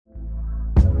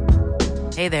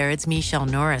Hey there, it's Michelle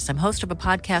Norris. I'm host of a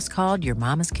podcast called Your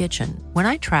Mama's Kitchen. When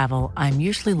I travel, I'm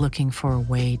usually looking for a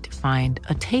way to find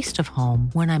a taste of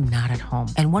home when I'm not at home.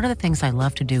 And one of the things I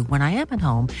love to do when I am at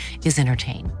home is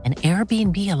entertain. And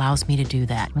Airbnb allows me to do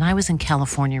that. When I was in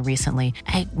California recently,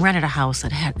 I rented a house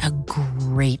that had a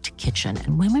great kitchen.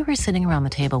 And when we were sitting around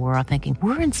the table, we were all thinking,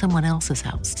 we're in someone else's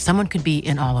house. Someone could be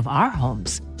in all of our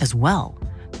homes as well.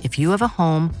 If you have a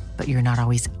home, but you're not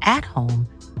always at home,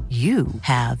 you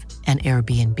have an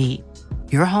Airbnb.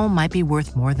 Your home might be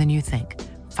worth more than you think.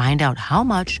 Find out how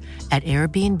much at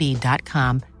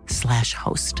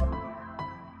airbnb.com/host.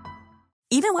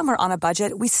 Even when we're on a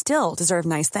budget, we still deserve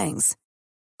nice things.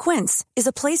 Quince is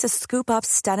a place to scoop up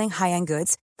stunning high-end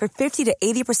goods for 50 to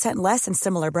 80% less than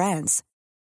similar brands.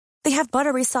 They have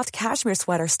buttery soft cashmere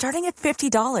sweaters starting at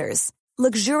 $50,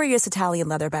 luxurious Italian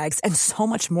leather bags, and so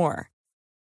much more.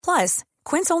 Plus,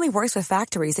 Quince only works with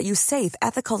factories that use safe,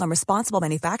 ethical, and responsible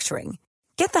manufacturing.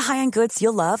 Get the high-end goods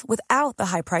you'll love without the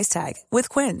high price tag with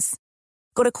Quince.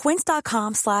 Go to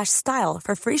quince.com/style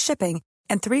for free shipping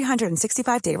and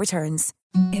 365-day returns.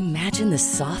 Imagine the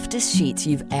softest sheets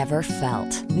you've ever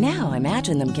felt. Now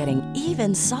imagine them getting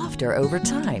even softer over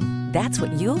time. That's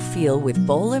what you'll feel with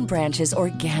Boll & Branch's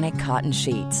organic cotton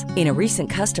sheets. In a recent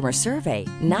customer survey,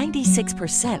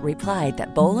 96% replied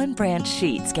that Boll & Branch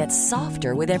sheets get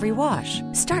softer with every wash.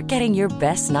 Start getting your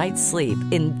best night's sleep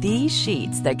in these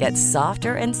sheets that get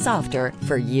softer and softer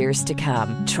for years to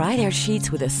come. Try their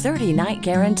sheets with a 30-night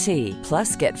guarantee.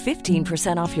 Plus, get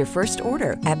 15% off your first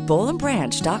order at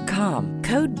bollandbranch.com.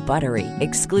 Code BUTTERY.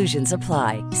 Exclusions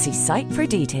apply. See site for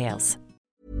details.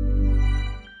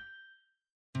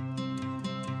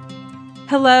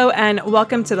 Hello, and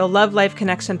welcome to the Love Life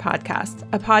Connection podcast,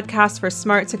 a podcast for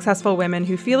smart, successful women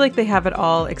who feel like they have it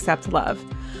all except love.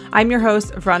 I'm your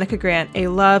host, Veronica Grant, a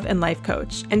love and life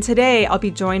coach, and today I'll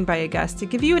be joined by a guest to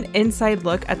give you an inside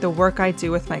look at the work I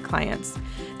do with my clients.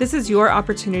 This is your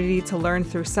opportunity to learn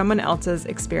through someone else's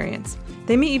experience.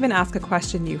 They may even ask a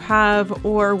question you have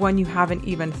or one you haven't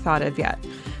even thought of yet.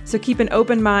 So keep an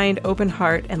open mind, open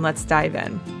heart, and let's dive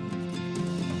in.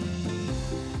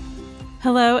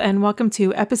 Hello, and welcome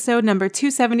to episode number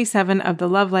 277 of the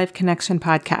Love Life Connection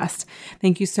podcast.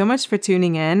 Thank you so much for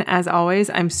tuning in. As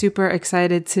always, I'm super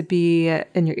excited to be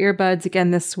in your earbuds again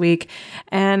this week.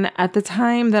 And at the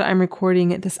time that I'm recording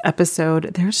this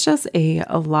episode, there's just a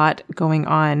lot going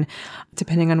on.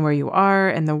 Depending on where you are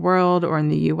in the world or in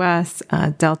the US,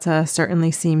 Delta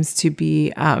certainly seems to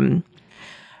be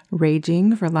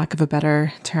raging, for lack of a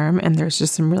better term. And there's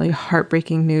just some really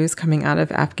heartbreaking news coming out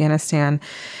of Afghanistan.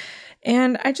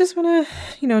 And I just want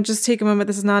to, just take a moment.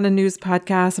 This is not a news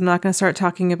podcast. I'm not going to start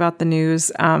talking about the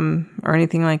news or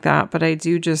anything like that. But I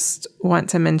do just want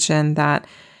to mention that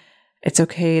it's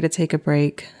okay to take a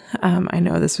break. I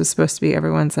know this was supposed to be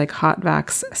everyone's like hot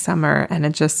vax summer, and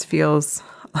it just feels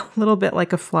a little bit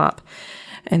like a flop.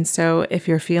 And so if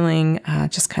you're feeling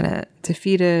just kind of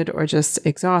defeated or just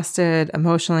exhausted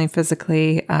emotionally,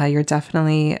 physically, you're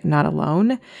definitely not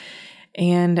alone.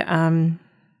 And,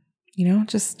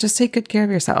 just take good care of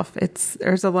yourself.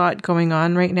 There's a lot going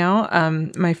on right now.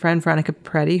 My friend Veronica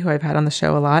Peretti, who I've had on the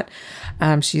show a lot,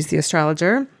 she's the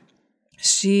astrologer.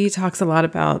 She talks a lot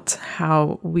about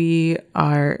how we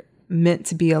are meant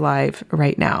to be alive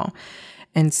right now.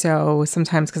 And so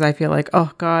sometimes, because I feel like,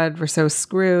 oh God, we're so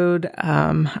screwed.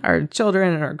 Our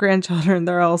children and our grandchildren,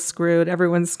 they're all screwed.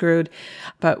 Everyone's screwed.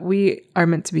 But we are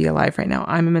meant to be alive right now.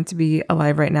 I'm meant to be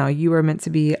alive right now. You are meant to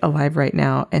be alive right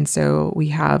now. And so we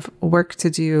have work to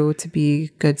do to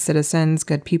be good citizens,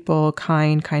 good people,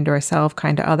 kind to ourselves,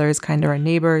 kind to others, kind to our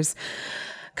neighbors,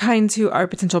 kind to our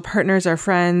potential partners, our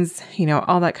friends,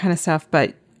 all that kind of stuff.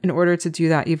 But in order to do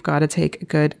that, you've got to take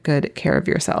good care of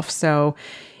yourself. So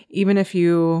even if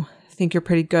you think you're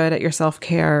pretty good at your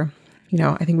self-care,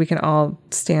 I think we can all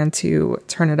stand to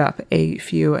turn it up a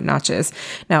few notches.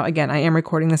 Now, again, I am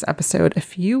recording this episode a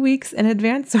few weeks in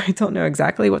advance, so I don't know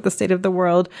exactly what the state of the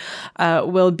world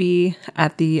will be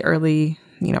at the early,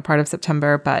 part of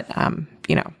September. But, I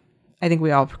think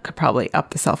we all could probably up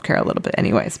the self-care a little bit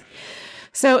anyways.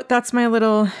 So that's my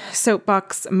little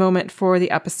soapbox moment for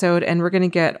the episode, and we're going to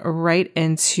get right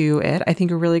into it. I think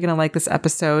you're really going to like this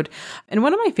episode. And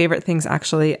one of my favorite things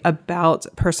actually about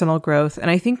personal growth, and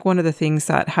I think one of the things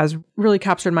that has really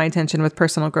captured my attention with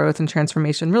personal growth and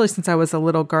transformation, really since I was a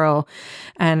little girl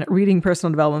and reading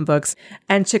personal development books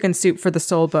and Chicken Soup for the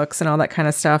Soul books and all that kind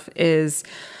of stuff, is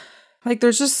like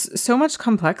there's just so much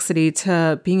complexity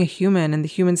to being a human and the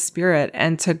human spirit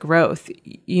and to growth,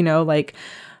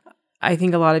 I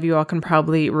think a lot of you all can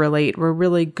probably relate. We're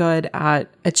really good at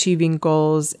achieving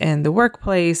goals in the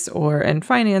workplace or in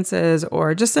finances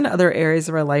or just in other areas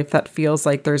of our life that feels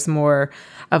like there's more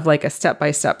of like a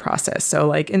step-by-step process. So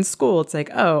like in school, it's like,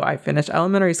 oh, I finished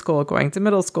elementary school, going to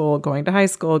middle school, going to high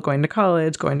school, going to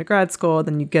college, going to grad school,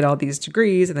 then you get all these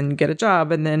degrees and then you get a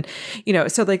job. And then,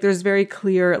 so like there's very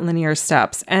clear linear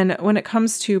steps. And when it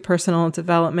comes to personal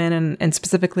development and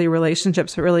specifically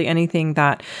relationships, but really anything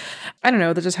that,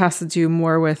 that just has to do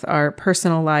more with our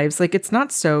personal lives, like it's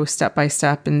not so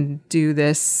step-by-step and do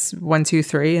this 1, 2,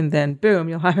 3, and then boom,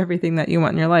 you'll have everything that you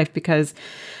want in your life, because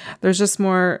there's just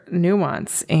more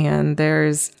nuance and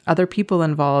there's other people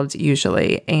involved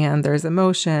usually, and there's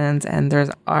emotions and there's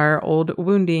our old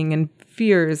wounding and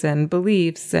fears and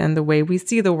beliefs and the way we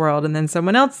see the world, and then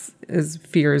someone else's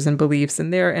fears and beliefs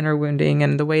and their inner wounding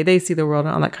and the way they see the world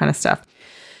and all that kind of stuff.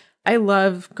 I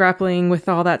love grappling with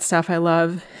all that stuff. I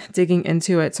love digging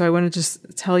into it. So I want to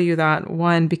just tell you that,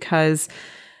 one, because,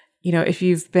 if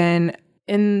you've been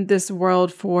in this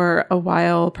world for a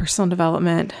while, personal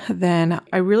development, then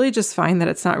I really just find that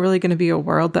it's not really going to be a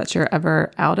world that you're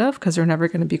ever out of, because you're never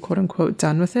going to be quote unquote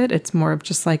done with it. It's more of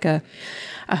just like a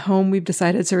home we've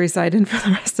decided to reside in for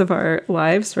the rest of our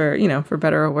lives, for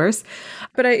better or worse.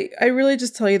 But I really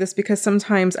just tell you this because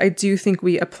sometimes I do think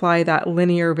we apply that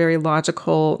linear, very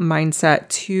logical mindset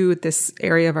to this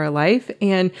area of our life.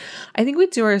 And I think we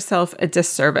do ourselves a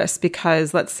disservice,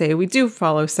 because let's say we do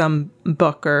follow some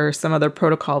book or some other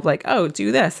protocol of like, oh,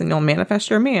 do this and you'll manifest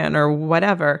your man or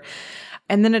whatever.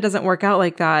 And then it doesn't work out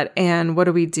like that. And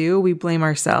what do? We blame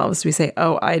ourselves. We say,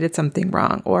 oh, I did something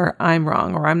wrong, or I'm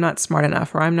wrong, or I'm not smart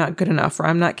enough, or I'm not good enough, or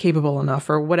I'm not capable enough,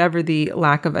 or whatever the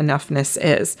lack of enoughness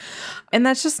is. And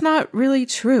that's just not really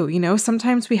true.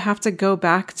 Sometimes we have to go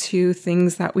back to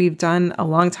things that we've done a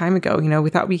long time ago. We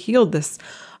thought we healed this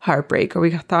heartbreak, or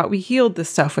we thought we healed this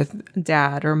stuff with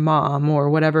dad or mom or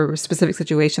whatever specific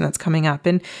situation that's coming up.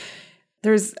 And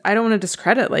I don't want to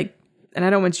discredit and I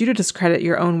don't want you to discredit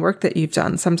your own work that you've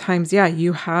done. Sometimes,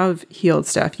 you have healed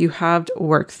stuff, you have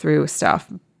worked through stuff.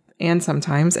 And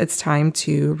sometimes it's time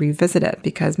to revisit it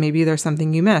because maybe there's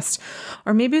something you missed,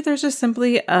 or maybe there's just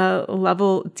simply a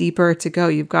level deeper to go.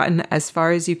 You've gotten as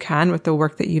far as you can with the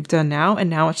work that you've done now. And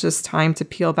now it's just time to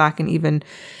peel back an even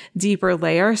deeper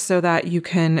layer so that you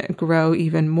can grow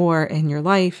even more in your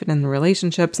life and in the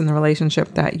relationships and the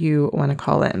relationship that you want to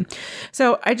call in.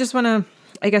 So I just want to,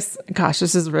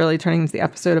 this is really turning into the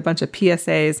episode a bunch of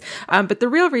PSAs. But the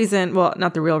real reason, well,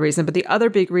 not the real reason, but the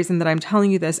other big reason that I'm telling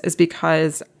you this is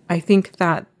because I think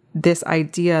that this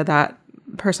idea that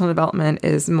personal development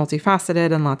is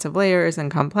multifaceted and lots of layers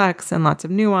and complex and lots of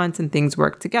nuance and things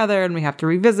work together and we have to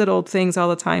revisit old things all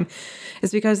the time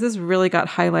is because this really got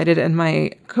highlighted in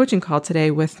my coaching call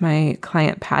today with my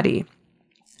client, Patty.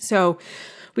 So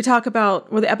we talk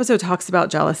about, the episode talks about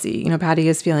jealousy. Patty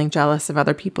is feeling jealous of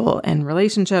other people in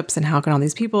relationships, and how can all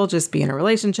these people just be in a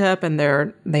relationship and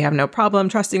they have no problem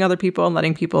trusting other people and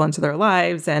letting people into their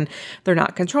lives, and they're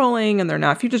not controlling and they're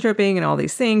not future tripping and all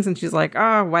these things. And she's like,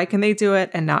 why can they do it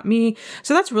and not me?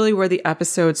 So that's really where the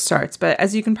episode starts. But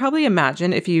as you can probably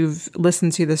imagine, if you've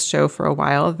listened to this show for a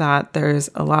while, that there's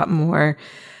a lot more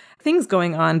things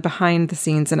going on behind the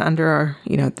scenes and under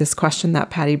this question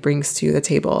that Patty brings to the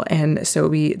table. And so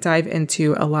we dive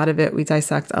into a lot of it. We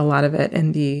dissect a lot of it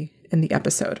in the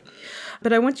episode.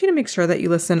 But I want you to make sure that you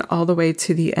listen all the way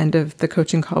to the end of the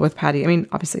coaching call with Patty. I mean,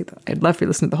 obviously, I'd love for you to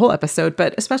listen to the whole episode,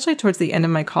 but especially towards the end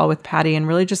of my call with Patty, and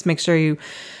really just make sure you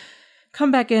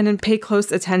come back in and pay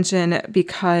close attention,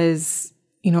 because,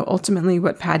 ultimately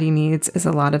what Patty needs is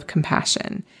a lot of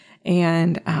compassion.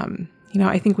 And,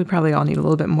 I think we probably all need a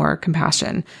little bit more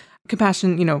compassion,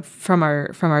 from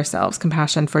ourselves,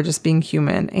 compassion for just being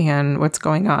human and what's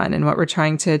going on and what we're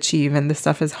trying to achieve. And this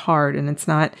stuff is hard and it's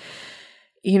not,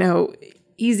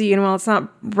 easy. And while it's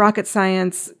not rocket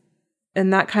science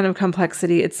and that kind of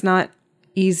complexity, it's not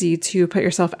easy to put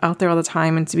yourself out there all the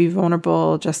time and to be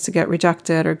vulnerable just to get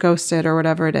rejected or ghosted or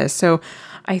whatever it is. So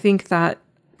I think that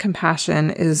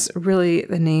compassion is really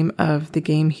the name of the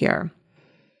game here.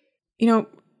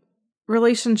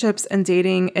 Relationships and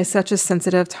dating is such a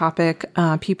sensitive topic.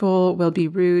 People will be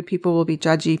rude. People will be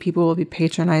judgy. People will be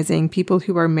patronizing. People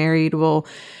who are married will,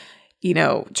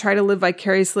 try to live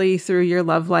vicariously through your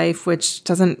love life, which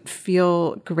doesn't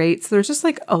feel great. So there's just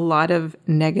like a lot of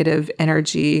negative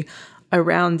energy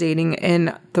around dating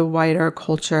in the wider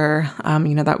culture,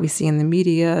 that we see in the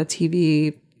media,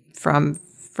 TV, from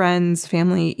friends,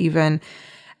 family, even.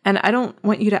 And I don't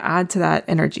want you to add to that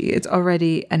energy. It's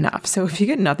already enough. So if you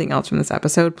get nothing else from this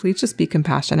episode, please just be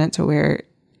compassionate to where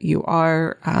you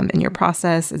are in your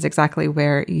process is exactly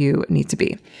where you need to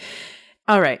be.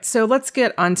 All right, so let's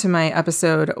get onto my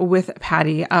episode with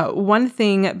Patty. One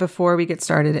thing before we get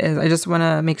started is I just want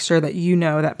to make sure that you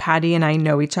know that Patty and I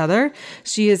know each other.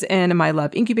 She is in my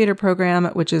Love Incubator program,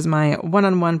 which is my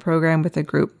one-on-one program with a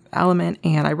group element,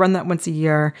 and I run that once a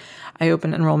year. I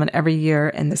open enrollment every year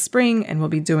in the spring, and we'll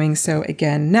be doing so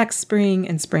again next spring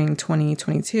in spring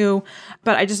 2022.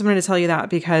 But I just wanted to tell you that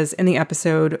because in the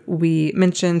episode, we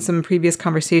mentioned some previous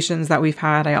conversations that we've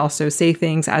had. I also say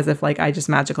things as if like I just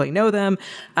magically know them.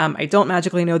 I don't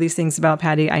magically know these things about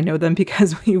Patty. I know them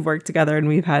because we've worked together and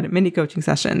we've had many coaching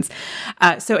sessions.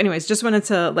 So anyways, just wanted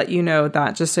to let you know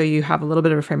that just so you have a little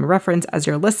bit of a frame of reference as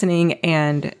you're listening.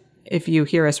 And if you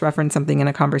hear us reference something in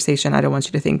a conversation, I don't want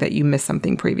you to think that you missed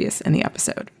something previous in the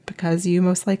episode because you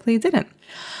most likely didn't.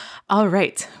 All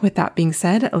right. With that being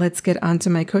said, let's get on to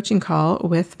my coaching call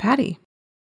with Patty.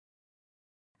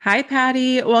 Hi,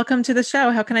 Patty. Welcome to the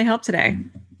show. How can I help today?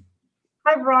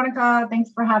 Hi, Veronica.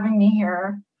 Thanks for having me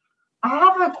here. I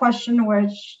have a question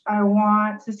which I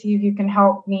want to see if you can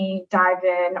help me dive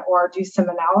in or do some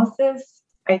analysis.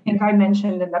 I think I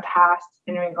mentioned in the past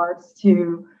in regards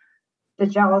to the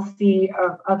jealousy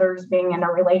of others being in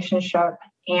a relationship.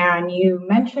 And you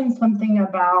mentioned something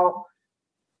about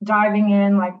diving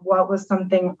in, like what was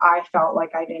something I felt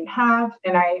like I didn't have.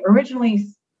 And I originally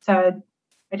said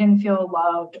I didn't feel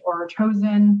loved or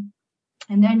chosen.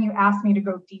 And then you asked me to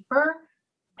go deeper.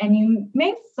 And you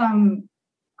made some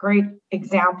great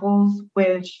examples,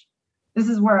 which this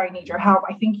is where I need your help.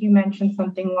 I think you mentioned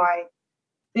something like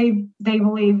they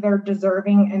believe they're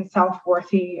deserving and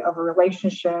self-worthy of a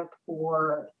relationship,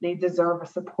 or they deserve a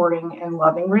supporting and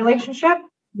loving relationship.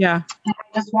 Yeah. And I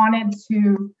just wanted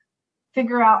to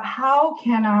figure out how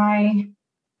can I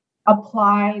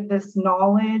apply this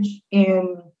knowledge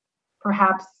in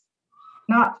perhaps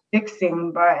not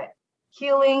fixing, but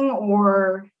healing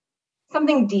or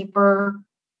something deeper.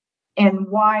 And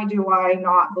why do I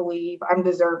not believe I'm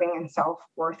deserving and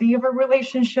self-worthy of a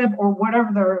relationship, or whatever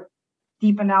the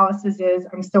deep analysis is,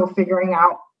 I'm still figuring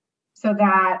out, so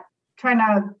that trying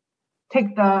to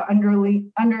take the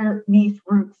underneath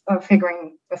roots of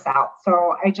figuring this out.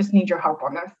 So I just need your help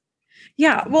on this.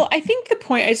 Yeah. Well, I think the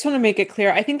point, I just want to make it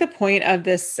clear. I think the point of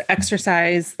this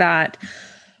exercise that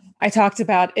I talked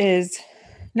about is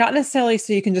not necessarily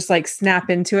so you can just like snap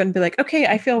into it and be like, okay,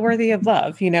 I feel worthy of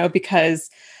love,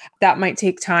 because that might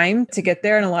take time to get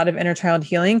there and a lot of inner child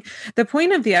healing. The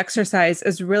point of the exercise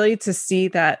is really to see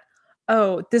that,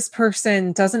 oh, this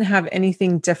person doesn't have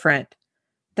anything different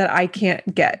that I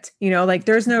can't get, like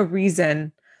there's no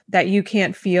reason that you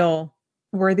can't feel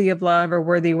worthy of love or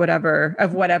worthy whatever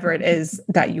it is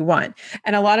that you want.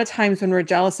 And a lot of times when we're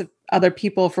jealous of other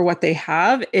people for what they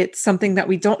have, it's something that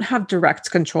we don't have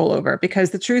direct control over,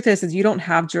 because the truth is you don't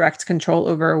have direct control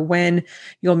over when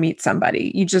you'll meet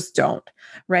somebody. You just don't.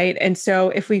 Right. And so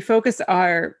if we focus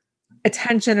our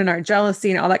attention and our jealousy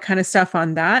and all that kind of stuff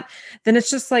on that, then it's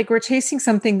just like we're chasing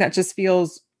something that just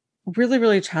feels really,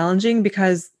 really challenging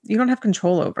because you don't have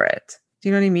control over it. Do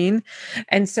you know what I mean?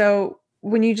 And so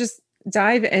when you just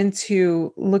dive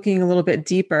into looking a little bit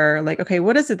deeper, like, okay,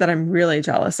 what is it that I'm really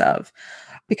jealous of?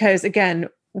 Because again,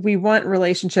 we want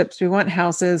relationships, we want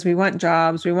houses, we want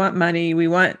jobs, we want money, we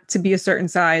want to be a certain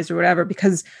size or whatever,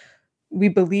 because we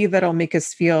believe that it'll make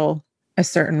us feel a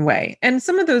certain way. And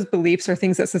some of those beliefs are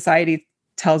things that society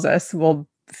tells us we'll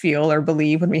feel or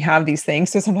believe when we have these things.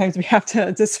 So sometimes we have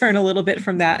to discern a little bit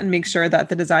from that and make sure that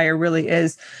the desire really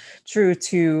is true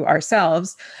to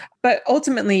ourselves. But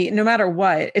ultimately, no matter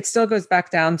what, it still goes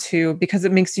back down to, because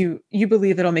it makes you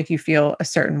believe it'll make you feel a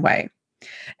certain way.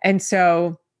 And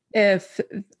so if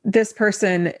this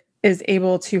person is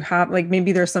able to have, like,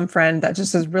 maybe there's some friend that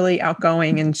just is really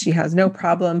outgoing and she has no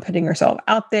problem putting herself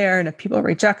out there. And if people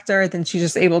reject her, then she's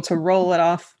just able to roll it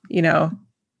off, the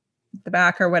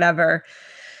back or whatever.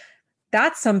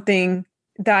 That's something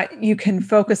that you can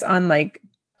focus on. Like,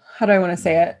 how do I want to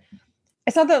say it?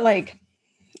 It's not that like,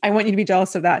 I want you to be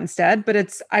jealous of that instead,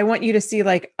 but I want you to see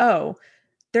like, oh,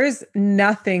 there's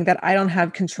nothing that I don't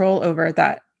have control over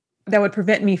that would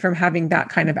prevent me from having that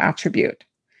kind of attribute.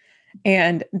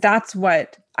 And that's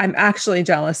what I'm actually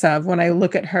jealous of when I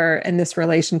look at her in this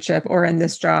relationship or in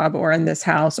this job or in this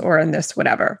house or in this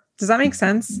whatever. Does that make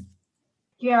sense?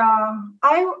 Yeah,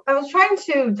 I was trying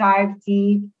to dive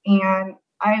deep, and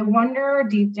I wonder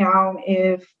deep down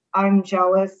if I'm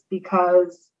jealous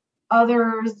because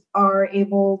others are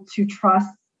able to trust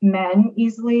men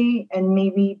easily and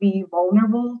maybe be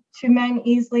vulnerable to men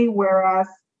easily, whereas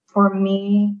for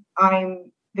me,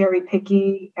 I'm very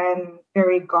picky and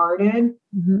very guarded.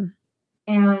 Mm-hmm.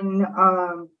 And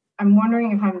I'm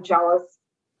wondering if I'm jealous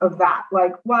of that.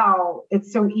 Like, wow,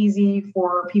 it's so easy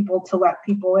for people to let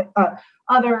people,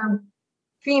 other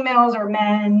females or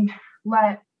men,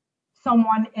 let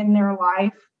someone in their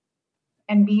life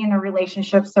and be in a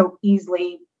relationship so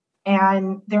easily.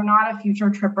 And they're not a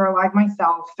future tripper like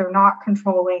myself. They're not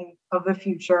controlling of the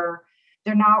future.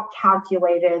 They're not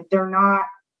calculated. They're not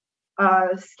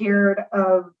scared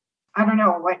of, I don't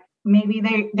know, like maybe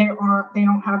they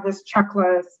don't have this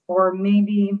checklist, or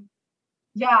maybe,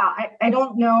 I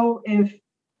don't know if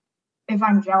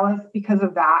I'm jealous because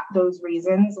of those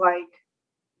reasons. Like,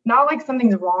 not like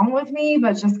something's wrong with me,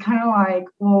 but just kind of like,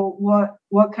 well,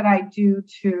 what could I do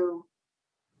to,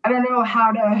 I don't know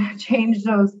how to change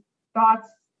those thoughts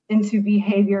into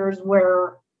behaviors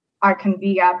where I can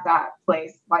be at that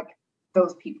place, like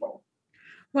those people.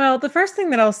 Well, the first thing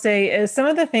that I'll say is some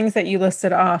of the things that you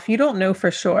listed off, you don't know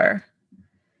for sure.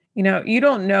 You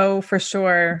don't know for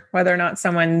sure whether or not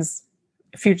someone's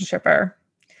a future tripper.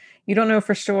 You don't know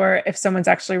for sure if someone's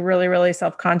actually really, really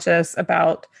self-conscious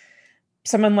about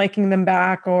someone liking them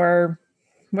back, or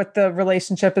what the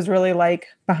relationship is really like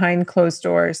behind closed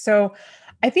doors. So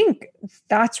I think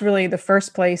that's really the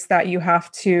first place that you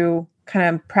have to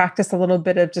kind of practice a little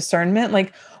bit of discernment.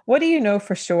 Like, what do you know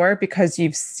for sure? Because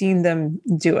you've seen them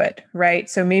do it, right?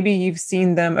 So maybe you've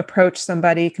seen them approach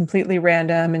somebody completely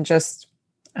random and just,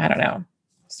 I don't know,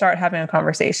 start having a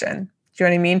conversation. Do you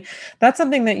know what I mean? That's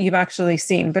something that you've actually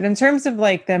seen. But in terms of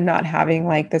like them not having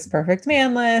like this perfect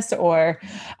man list, or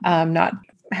not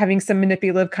having some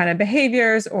manipulative kind of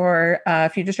behaviors, or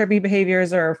future trippy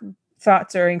behaviors, or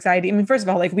thoughts or anxiety. I mean, first of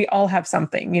all, like we all have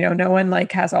something, no one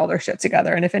like has all their shit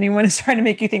together. And if anyone is trying to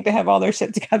make you think they have all their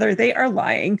shit together, they are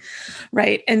lying.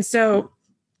 Right. And so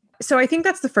I think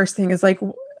that's the first thing is like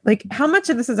how much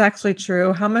of this is actually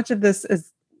true? How much of this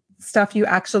is stuff you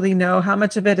actually know? How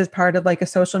much of it is part of like a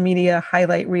social media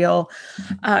highlight reel?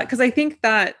 Because I think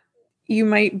that you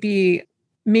might be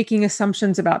making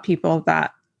assumptions about people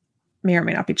that may or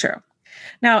may not be true.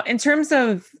 Now, in terms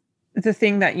of the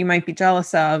thing that you might be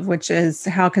jealous of, which is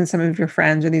how can some of your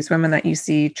friends or these women that you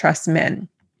see trust men,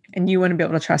 and you want to be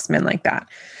able to trust men like that.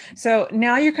 So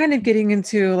now you're kind of getting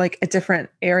into like a different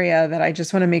area that I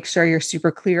just want to make sure you're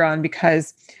super clear on,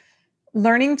 because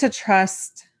learning to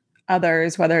trust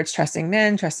others, whether it's trusting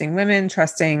men, trusting women,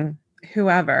 trusting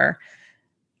whoever,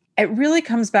 it really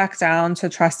comes back down to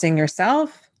trusting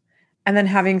yourself, and then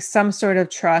having some sort of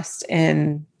trust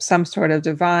in some sort of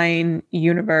divine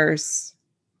universe,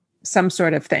 some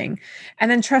sort of thing.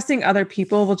 And then trusting other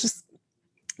people will just,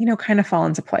 kind of fall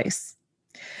into place,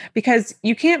 because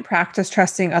you can't practice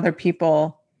trusting other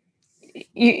people.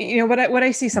 What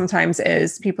I see sometimes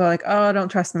is people are like, oh, I don't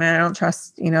trust men. I don't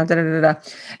trust, da, da, da, da.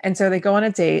 And so they go on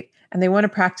a date and they want to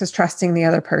practice trusting the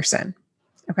other person.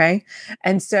 Okay.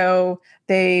 And so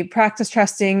they practice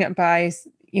trusting by,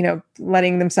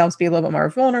 letting themselves be a little bit more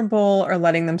vulnerable, or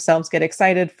letting themselves get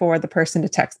excited for the person to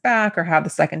text back, or have the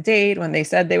second date when they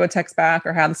said they would text back,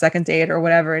 or have the second date, or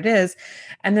whatever it is.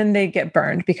 And then they get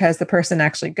burned because the person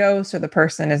actually ghosts, or the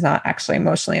person is not actually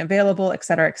emotionally available, et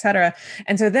cetera, et cetera.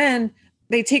 And so then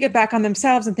they take it back on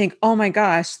themselves and think, oh my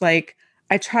gosh, like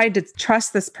I tried to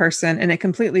trust this person and it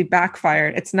completely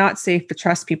backfired. It's not safe to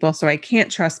trust people, so I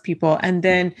can't trust people. And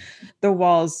then the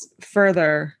walls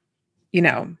further,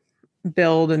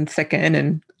 build and thicken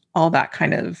and all that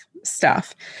kind of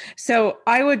stuff. So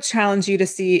I would challenge you to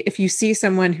see, if you see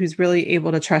someone who's really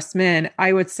able to trust men,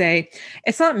 I would say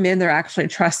it's not men they're actually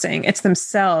trusting, it's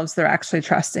themselves they're actually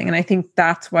trusting. And I think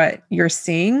that's what you're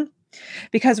seeing,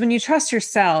 because when you trust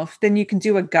yourself, then you can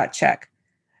do a gut check.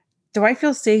 Do I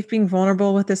feel safe being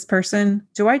vulnerable with this person?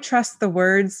 Do I trust the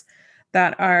words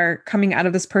that are coming out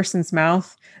of this person's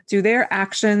mouth? Do their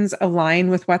actions align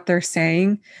with what they're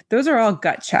saying? Those are all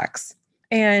gut checks.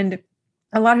 And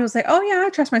a lot of people say, oh yeah, I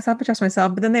trust myself,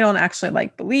 but then they don't actually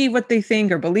like believe what they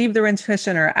think, or believe their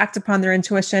intuition, or act upon their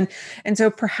intuition. And so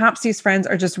perhaps these friends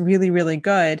are just really, really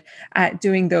good at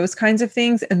doing those kinds of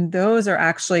things. And those are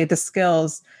actually the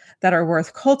skills that are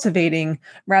worth cultivating,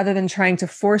 rather than trying to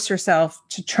force yourself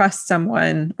to trust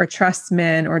someone, or trust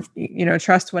men, or,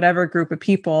 trust whatever group of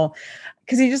people,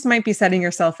 because you just might be setting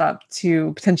yourself up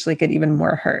to potentially get even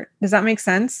more hurt. Does that make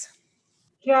sense?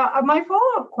 Yeah. My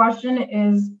follow-up question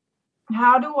is,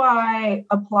 how do I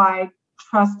apply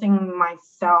trusting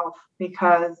myself?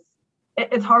 Because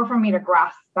it's hard for me to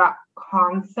grasp that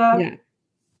concept. Yeah.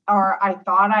 Or I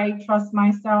thought I trust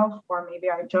myself, or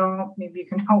maybe I don't. Maybe you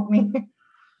can help me.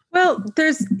 Well,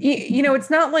 there's, it's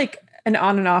not like an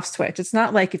on and off switch. It's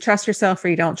not like you trust yourself or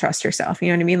you don't trust yourself. You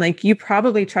know what I mean? Like, you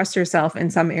probably trust yourself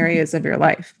in some areas of your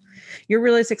life. You're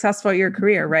really successful at your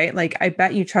career, right? Like, I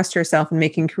bet you trust yourself in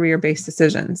making career-based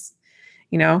decisions.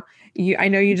 I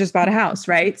know you just bought a house,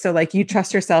 right? So like you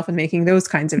trust yourself in making those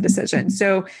kinds of decisions.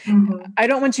 So I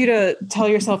don't want you to tell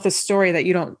yourself the story that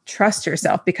you don't trust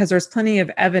yourself, because there's plenty of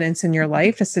evidence in your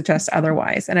life to suggest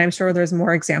otherwise. And I'm sure there's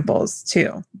more examples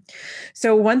too.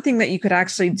 So one thing that you could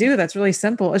actually do that's really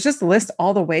simple is just list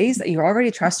all the ways that you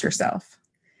already trust yourself,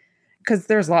 because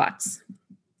there's lots.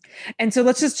 And so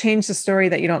let's just change the story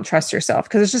that you don't trust yourself,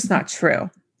 because it's just not true.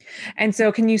 And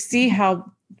so can you see how,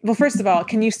 well, first of all,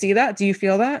 can you see that? Do you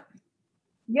feel that?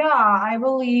 Yeah, I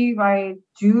believe I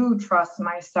do trust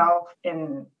myself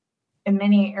in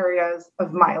many areas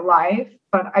of my life,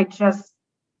 but I just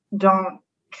don't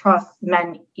trust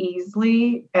men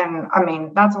easily. And I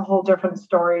mean, that's a whole different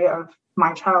story of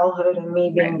my childhood and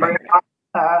me being bringing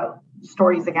up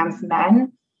stories against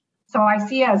men. So I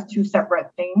see it as two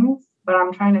separate things, but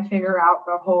I'm trying to figure out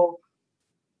the whole,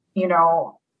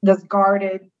 this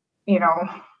guarded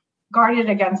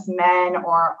against men,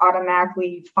 or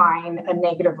automatically find a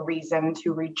negative reason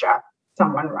to reject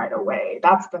someone right away.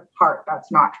 That's the part that's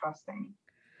not trusting.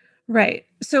 Right.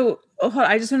 So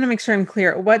I just want to make sure I'm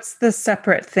clear. What's the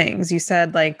separate things? You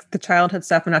said like the childhood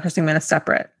stuff and not trusting men is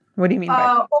separate. What do you mean by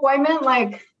that? I meant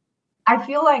like, I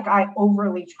feel like I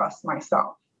overly trust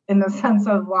myself in the sense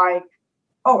of like,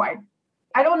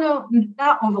 I don't know,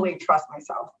 not overly trust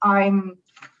myself.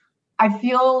 I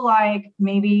feel like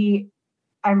maybe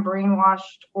I'm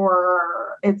brainwashed,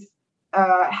 or it's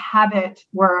a habit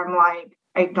where I'm like,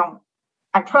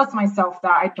 I trust myself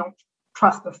that I don't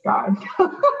trust this guy.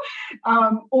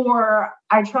 Or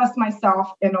I trust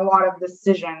myself in a lot of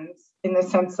decisions, in the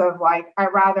sense of like, I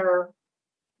rather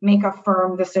make a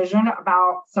firm decision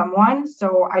about someone.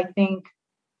 So I think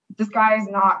this guy is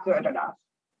not good enough.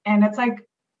 And it's like,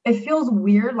 it feels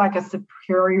weird, like a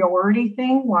superiority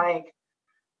thing, like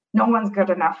no one's good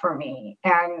enough for me.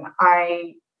 And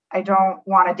I don't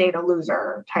want to date a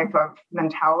loser type of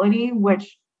mentality,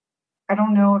 which I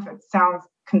don't know if it sounds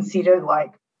conceited,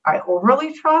 like I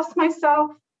overly trust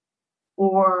myself,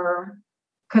 or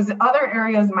because other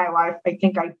areas of my life, I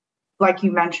think like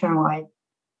you mentioned, like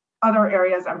other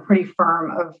areas I'm pretty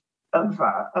firm of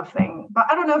thing, but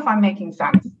I don't know if I'm making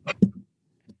sense.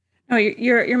 No,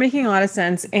 you're making a lot of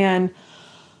sense. And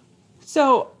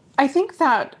so I think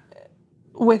that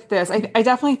with this, I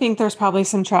definitely think there's probably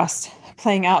some trust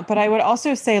playing out, but I would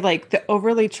also say like the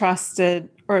overly trusted,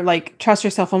 or like trust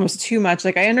yourself almost too much.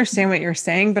 Like I understand what you're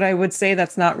saying, but I would say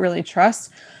that's not really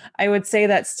trust. I would say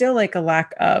that's still like a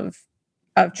lack of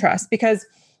trust, because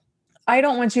I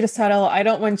don't want you to settle. I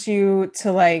don't want you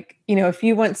to like, if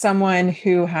you want someone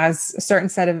who has a certain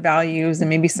set of values, and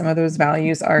maybe some of those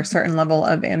values are a certain level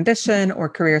of ambition or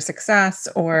career success,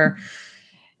 or,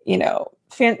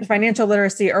 financial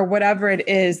literacy, or whatever it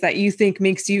is that you think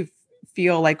makes you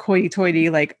feel like hoity-toity,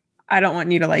 like, I don't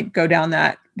want you to like go down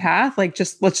that path. Like,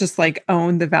 let's just like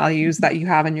own the values that you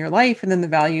have in your life, and then the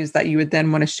values that you would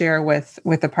then want to share with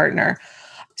a partner.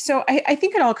 So I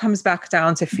think it all comes back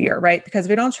down to fear, right? Because if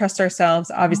we don't trust ourselves,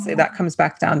 obviously that comes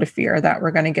back down to fear that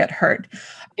we're going to get hurt.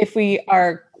 If we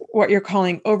are what you're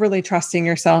calling overly trusting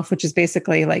yourself, which is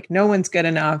basically like, no one's good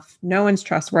enough, no one's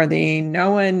trustworthy,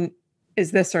 no one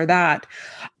is this or that,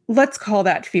 let's call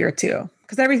that fear too.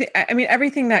 Because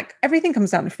everything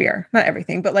comes down to fear, not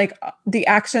everything, but like the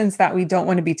actions that we don't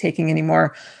want to be taking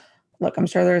anymore. Look, I'm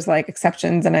sure there's like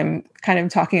exceptions, and I'm kind of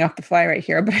talking off the fly right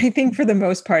here, but I think for the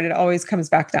most part, it always comes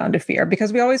back down to fear,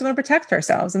 because we always want to protect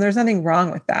ourselves, and there's nothing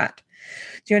wrong with that.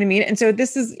 Do you know what I mean? And so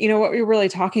this is, what we're really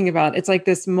talking about. It's like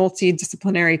this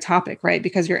multidisciplinary topic, right?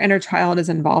 Because your inner child is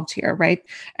involved here, right?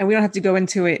 And we don't have to go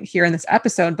into it here in this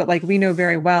episode, but like we know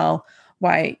very well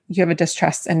why you have a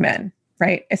distrust in men,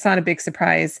 right? It's not a big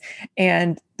surprise.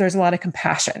 And there's a lot of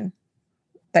compassion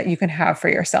that you can have for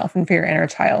yourself and for your inner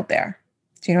child there.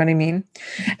 Do you know what I mean?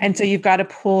 And so you've got to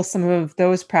pull some of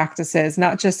those practices,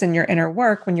 not just in your inner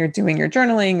work when you're doing your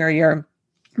journaling or your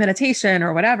meditation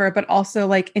or whatever, but also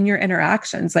like in your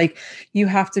interactions. Like you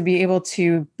have to be able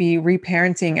to be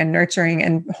reparenting and nurturing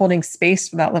and holding space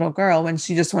for that little girl when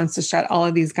she just wants to shut all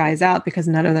of these guys out because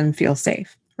none of them feel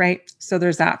safe. Right. So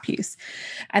there's that piece.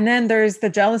 And then there's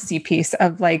the jealousy piece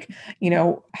of like,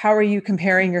 how are you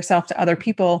comparing yourself to other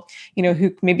people,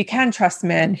 who maybe can trust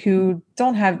men, who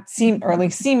don't seem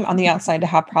on the outside to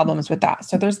have problems with that.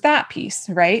 So there's that piece.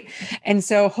 Right. And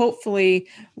so hopefully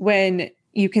when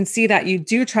you can see that you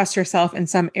do trust yourself in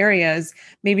some areas,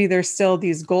 maybe there's still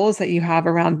these goals that you have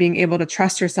around being able to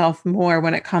trust yourself more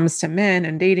when it comes to men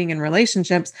and dating and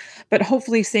relationships, but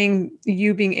hopefully seeing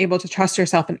you being able to trust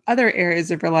yourself in other areas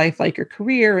of your life, like your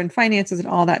career and finances and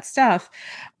all that stuff.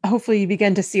 Hopefully you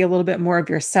begin to see a little bit more of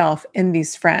yourself in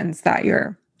these friends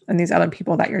and these other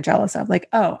people that you're jealous of. Like,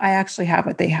 oh, I actually have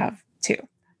what they have too.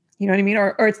 You know what I mean?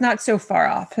 Or it's not so far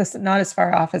off, it's not as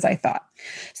far off as I thought.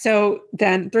 So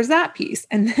then there's that piece.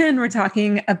 And then we're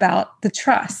talking about the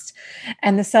trust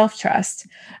and the self-trust.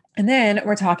 And then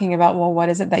we're talking about, well, what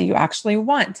is it that you actually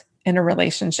want in a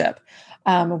relationship?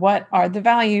 What are the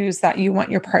values that you want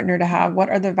your partner to have? What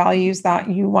are the values that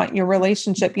you want your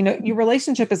relationship? Your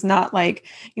relationship is not like,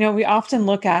 we often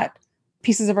look at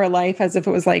pieces of our life as if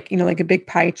it was like, like a big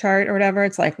pie chart or whatever.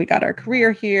 It's like, we got our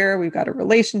career here, we've got our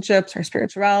relationships, our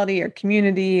spirituality, our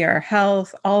community, our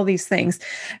health, all these things.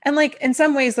 And like, in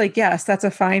some ways, like, yes, that's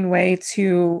a fine way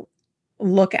to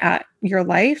look at your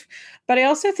life. But I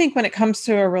also think when it comes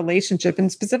to a relationship,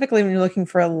 and specifically when you're looking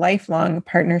for a lifelong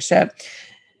partnership,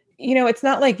 it's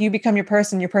not like you become your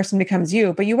person becomes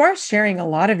you, but you are sharing a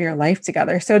lot of your life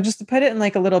together. So just to put it in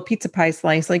like a little pizza pie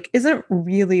slice, like, isn't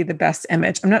really the best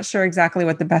image. I'm not sure exactly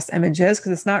what the best image is,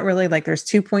 because it's not really like there's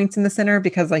 2 points in the center,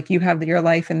 because like you have your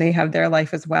life and they have their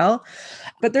life as well.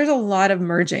 But there's a lot of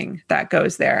merging that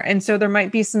goes there. And so there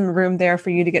might be some room there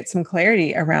for you to get some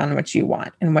clarity around what you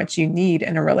want and what you need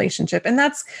in a relationship. And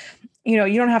that's, you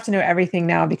don't have to know everything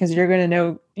now, because you're going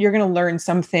to learn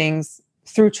some things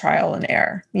through trial and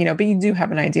error, but you do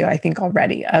have an idea, I think,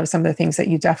 already of some of the things that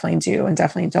you definitely do and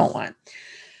definitely don't want.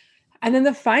 And then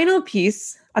the final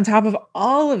piece on top of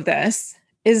all of this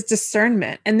is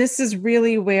discernment. And this is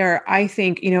really where I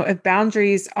think, if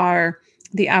boundaries are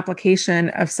the application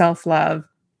of self-love,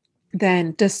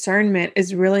 then discernment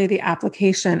is really the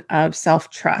application of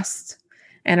self-trust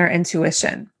and our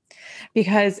intuition.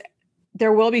 Because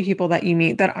there will be people that you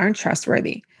meet that aren't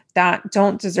trustworthy, that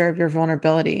don't deserve your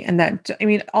vulnerability. And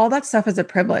all that stuff is a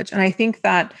privilege. And I think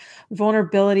that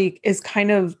vulnerability is kind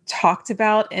of talked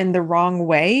about in the wrong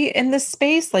way in this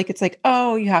space. Like, it's like,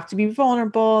 oh, you have to be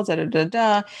vulnerable,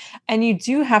 And you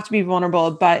do have to be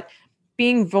vulnerable, but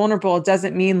being vulnerable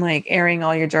doesn't mean like airing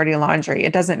all your dirty laundry.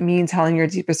 It doesn't mean telling your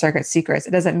deepest, darkest secrets.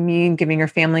 It doesn't mean giving your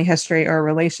family history or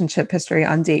relationship history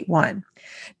on date one.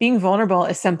 Being vulnerable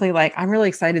is simply like, I'm really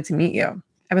excited to meet you.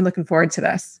 I've been looking forward to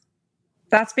this.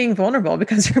 That's being vulnerable,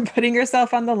 because you're putting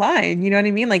yourself on the line. You know what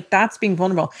I mean? Like, that's being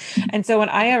vulnerable. And so when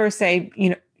I ever say,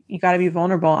 you got to be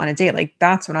vulnerable on a date, like,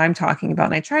 that's what I'm talking about.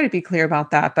 And I try to be clear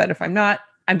about that. But if I'm not,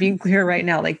 I'm being clear right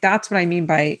now. Like, that's what I mean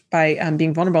by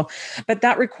being vulnerable. But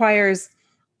that requires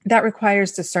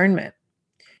discernment.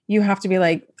 You have to be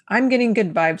like, I'm getting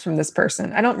good vibes from this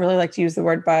person. I don't really like to use the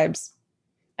word vibes.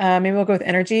 Maybe we'll go with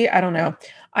energy. I don't know.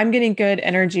 I'm getting good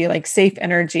energy, like safe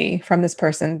energy from this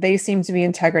person. They seem to be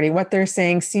integrity. What they're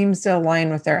saying seems to align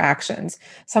with their actions.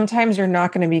 Sometimes you're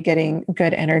not going to be getting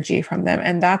good energy from them.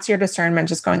 And that's your discernment,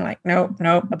 just going like, nope,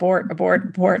 abort,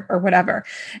 or whatever.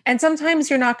 And sometimes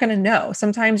you're not going to know.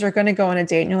 Sometimes you're going to go on a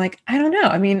date and you're like, I don't know.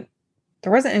 I mean,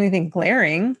 there wasn't anything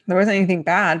glaring. There wasn't anything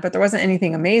bad, but there wasn't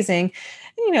anything amazing.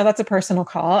 And, that's a personal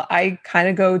call. I kind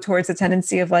of go towards the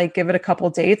tendency of like, give it a couple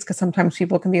dates, because sometimes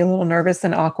people can be a little nervous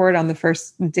and awkward on the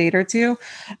first date or two.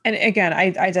 And again,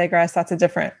 I digress. That's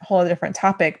a whole different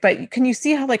topic. But can you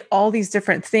see how like all these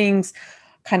different things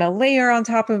kind of layer on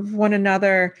top of one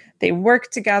another? They work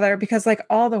together, because like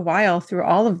all the while through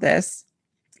all of this,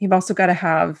 you've also got to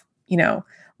have,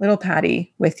 little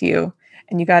Patty with you.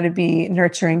 And you got to be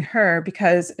nurturing her,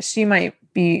 because she might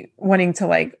be wanting to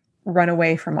like run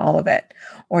away from all of it,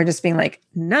 or just being like,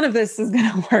 none of this is going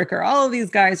to work, or all of these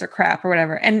guys are crap or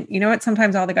whatever. And you know what?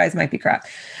 Sometimes all the guys might be crap,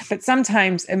 but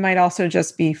sometimes it might also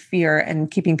just be fear and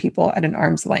keeping people at an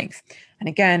arm's length. And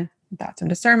again, that's when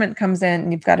discernment comes in,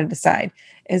 and you've got to decide,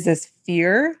 is this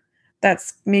fear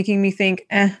that's making me think,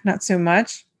 not so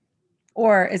much?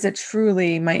 Or is it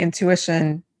truly my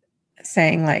intuition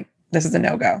saying like, this is a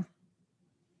no-go?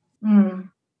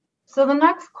 So the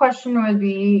next question would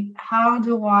be, how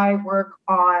do I work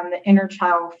on the inner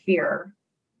child fear?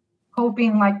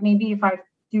 Hoping like maybe if I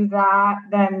do that,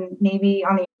 then maybe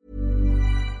on the...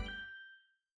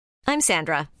 I'm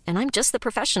Sandra, and I'm just the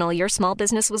professional your small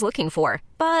business was looking for.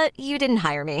 But you didn't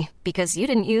hire me because you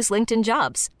didn't use LinkedIn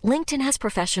Jobs. LinkedIn has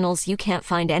professionals you can't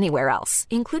find anywhere else,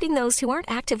 including those who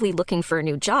aren't actively looking for a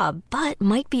new job, but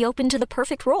might be open to the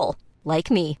perfect role,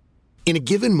 like me. In a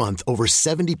given month, over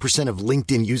 70% of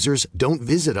LinkedIn users don't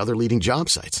visit other leading job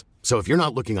sites. So if you're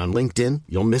not looking on LinkedIn,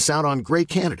 you'll miss out on great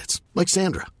candidates like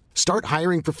Sandra. Start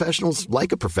hiring professionals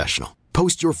like a professional.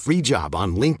 Post your free job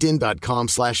on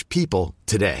linkedin.com/people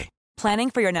today. Planning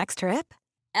for your next trip?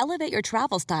 Elevate your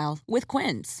travel style with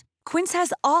Quince. Quince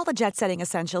has all the jet-setting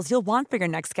essentials you'll want for your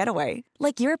next getaway,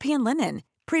 like European linen,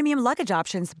 premium luggage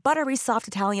options, buttery soft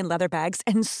Italian leather bags,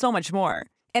 and so much more.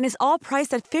 And is all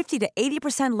priced at 50 to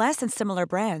 80% less than similar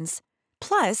brands.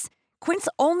 Plus, Quince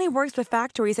only works with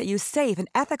factories that use safe and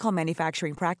ethical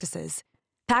manufacturing practices.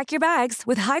 Pack your bags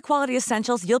with high-quality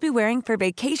essentials you'll be wearing for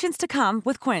vacations to come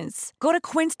with Quince. Go to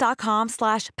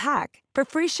quince.com/pack for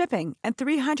free shipping and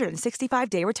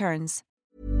 365-day returns.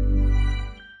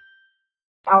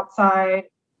 Outside,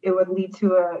 it would lead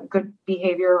to a good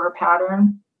behavior or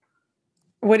pattern.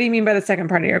 What do you mean by the second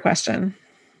part of your question?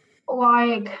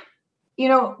 Like,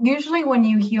 usually when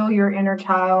you heal your inner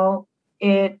child,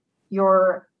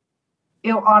 it'll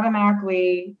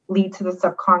automatically lead to the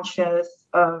subconscious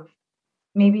of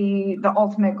maybe the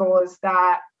ultimate goal is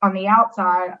that on the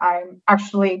outside, I'm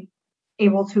actually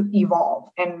able to evolve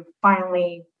and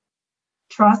finally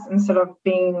trust instead of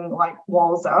being like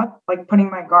walls up, like putting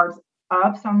my guards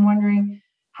up. So I'm wondering,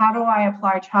 how do I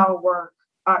apply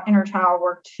inner child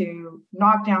work to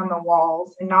knock down the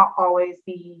walls and not always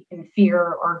be in fear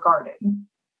or guarded?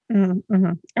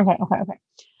 Mm-hmm. Okay.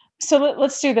 So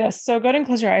let's do this. So go ahead and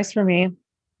close your eyes for me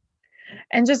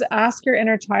and just ask your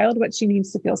inner child what she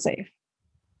needs to feel safe.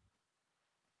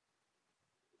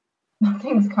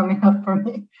 Nothing's coming up for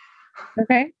me.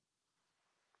 Okay.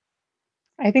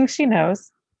 I think she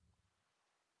knows.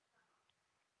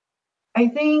 I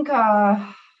think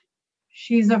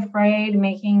she's afraid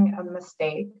making a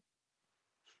mistake.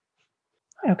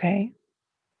 Okay.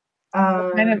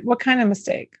 What kind of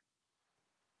mistake?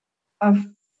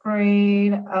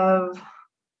 Afraid of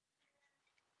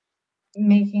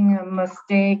making a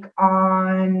mistake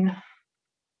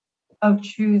of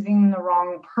choosing the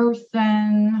wrong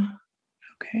person.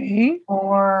 Okay.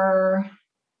 Or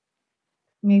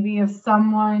maybe if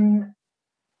someone,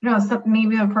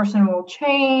 maybe the person will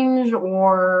change,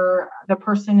 or the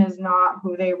person is not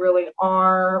who they really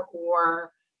are,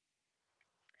 or.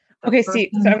 Okay. So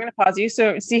I'm going to pause you.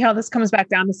 So see how this comes back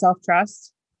down to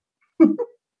self-trust.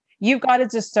 You've got to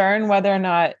discern whether or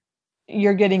not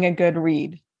you're getting a good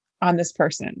read on this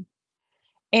person.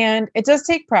 And it does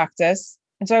take practice.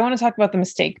 And so I want to talk about the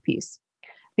mistake piece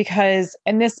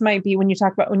and this might be when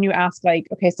you ask like,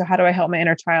 okay, so how do I help my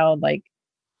inner child, like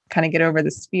kind of get over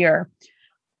this fear?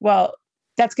 Well,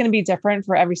 that's going to be different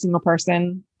for every single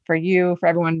person, for you, for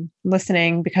everyone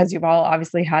listening, because you've all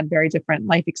obviously had very different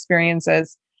life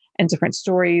experiences and different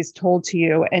stories told to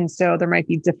you. And so there might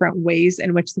be different ways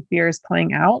in which the fear is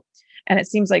playing out. And it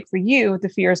seems like for you, the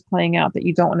fear is playing out that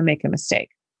you don't want to make a mistake.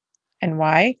 And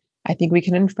why? I think we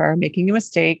can infer making a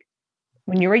mistake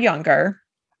when you were younger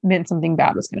meant something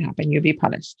bad was going to happen. You'd be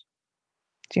punished.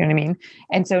 Do you know what I mean?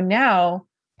 And so now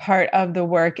part of the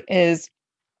work is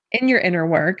in your inner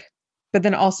work, but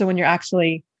then also when you're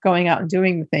actually going out and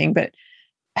doing the thing, but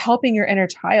helping your inner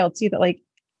child see that like,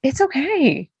 it's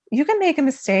okay. You can make a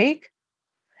mistake.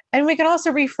 And we can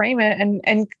also reframe it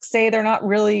and say they're not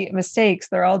really mistakes.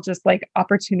 They're all just like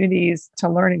opportunities to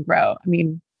learn and grow. I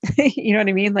mean, you know what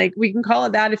I mean? Like we can call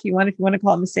it that if you want to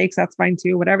call it mistakes, that's fine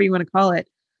too, whatever you want to call it,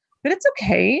 but it's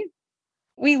okay.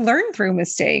 We learn through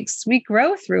mistakes. We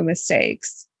grow through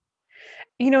mistakes.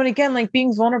 And again, like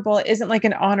being vulnerable isn't like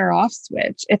an on or off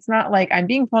switch. It's not like I'm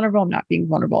being vulnerable, I'm not being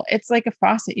vulnerable. It's like a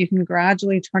faucet. You can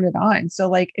gradually turn it on. So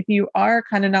like, if you are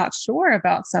kind of not sure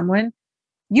about someone,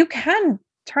 you can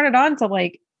turn it on to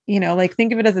like, like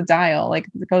think of it as a dial, like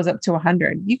it goes up to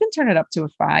 100. You can turn it up to a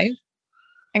 5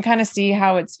 and kind of see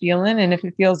how it's feeling. And if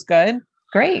it feels good,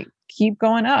 great. Keep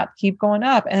going up.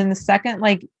 And then the second,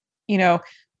 like,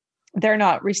 they're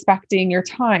not respecting your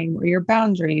time or your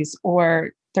boundaries,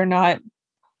 or they're not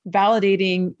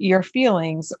validating your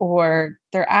feelings, or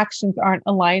their actions aren't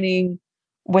aligning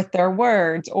with their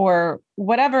words, or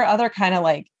whatever other kind of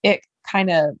like it kind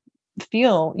of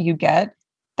feel you get,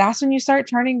 that's when you start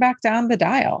turning back down the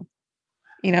dial,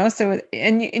 so,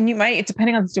 and you might,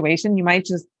 depending on the situation, you might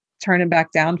just turn it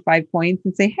back down 5 points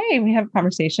and say, hey, we have a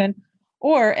conversation.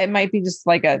 Or it might be just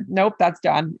like nope, that's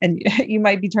done. And you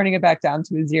might be turning it back down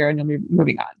to a 0 and you'll be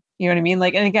moving on. You know what I mean?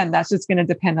 Like, and again, that's just going to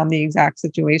depend on the exact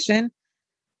situation,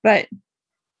 but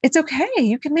it's okay.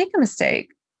 You can make a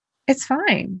mistake. It's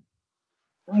fine.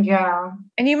 Yeah.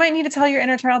 And you might need to tell your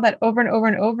inner child that over and over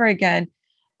and over again.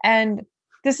 And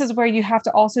this is where you have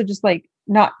to also just like,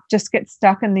 not just get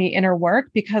stuck in the inner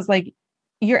work, because like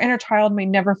your inner child may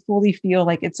never fully feel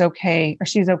like it's okay or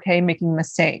she's okay making a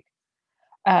mistake.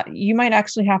 You might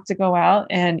actually have to go out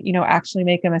and, actually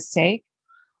make a mistake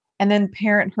and then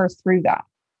parent her through that.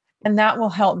 And that will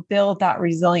help build that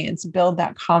resilience, build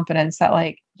that confidence that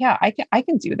like, yeah, I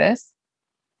can do this.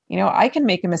 I can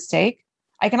make a mistake.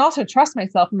 I can also trust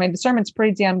myself, and my discernment's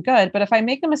pretty damn good. But if I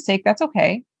make a mistake, that's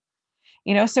okay.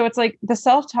 So it's like the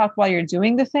self-talk while you're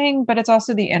doing the thing, but it's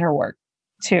also the inner work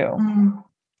too.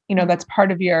 That's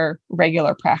part of your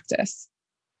regular practice.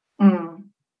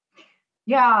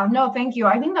 Yeah, no, thank you.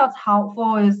 I think that's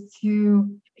helpful, is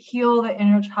to heal the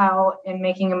inner child in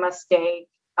making a mistake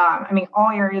I mean, all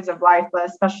areas of life, but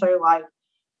especially like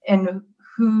in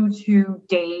who to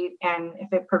date and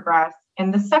if it progressed.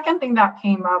 And the second thing that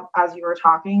came up as you were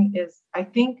talking is I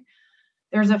think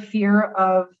there's a fear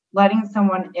of letting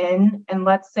someone in. And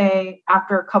let's say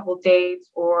after a couple dates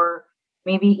or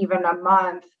maybe even a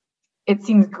month, it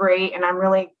seems great. And I'm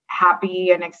really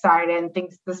happy and excited and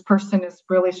thinks this person is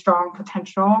really strong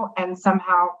potential. And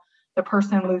somehow the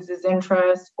person loses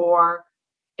interest or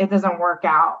it doesn't work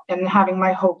out, and having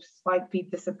my hopes like be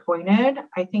disappointed.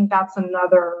 I think that's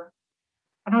another,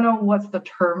 I don't know what's the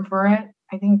term for it.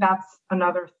 I think that's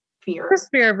another fear. This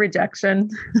fear of rejection,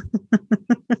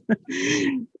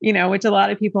 which a lot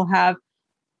of people have.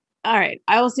 All right.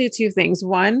 I will say two things.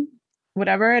 One,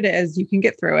 whatever it is, you can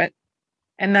get through it.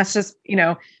 And that's just,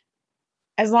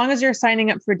 as long as you're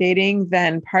signing up for dating,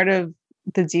 then part of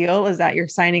the deal is that you're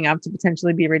signing up to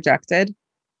potentially be rejected.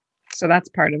 So that's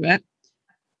part of it.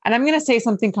 And I'm going to say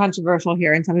something controversial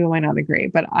here, and some people might not agree,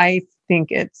 but I think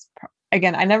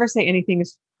again, I never say anything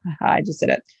is, I just did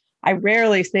it. I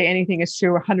rarely say anything is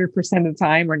true 100% of the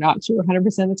time or not true 100%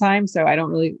 of the time. So I don't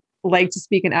really like to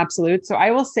speak in absolute. So I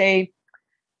will say,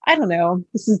 I don't know,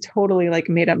 this is totally like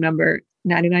a made up number,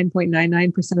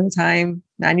 99.99% of the time,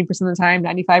 90% of the time,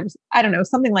 95%, I don't know,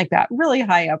 something like that, really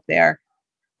high up there.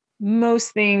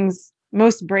 Most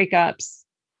breakups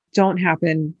don't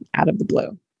happen out of the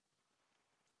blue.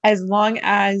 As long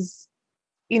as,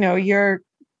 you're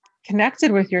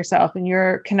connected with yourself and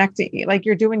you're connecting, like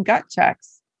you're doing gut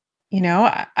checks,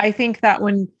 I think that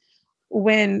when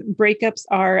breakups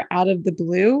are out of the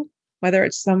blue, whether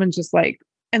it's someone just like,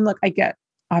 and look, I get,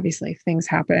 obviously things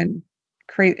happen,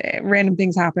 random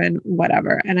things happen,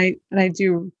 whatever. And I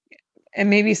do,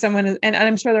 and maybe someone is, and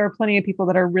I'm sure there are plenty of people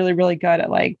that are really, really good at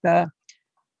like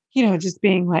just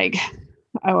being like,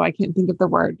 oh, I can't think of the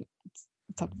word.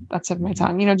 That's of my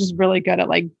tongue, just really good at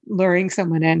like luring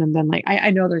someone in. And then like,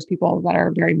 I know there's people that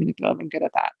are very manipulative and good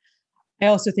at that. I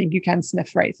also think you can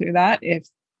sniff right through that if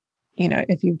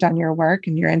you've done your work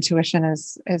and your intuition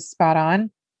is spot on.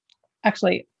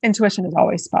 Actually, intuition is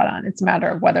always spot on. It's a matter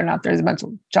of whether or not there's a bunch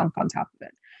of junk on top of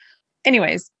it.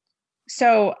 Anyways,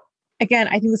 so again,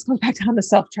 I think this comes back down to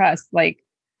self-trust. Like,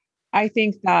 I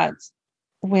think that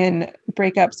when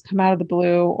breakups come out of the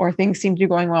blue or things seem to be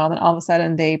going well, and then all of a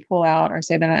sudden they pull out or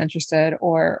say they're not interested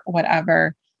or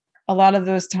whatever, a lot of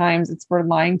those times we're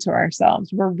lying to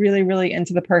ourselves. We're really, really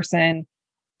into the person.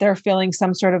 They're filling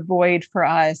some sort of void for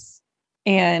us,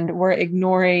 and we're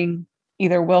ignoring,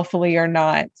 either willfully or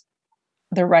not,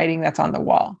 the writing that's on the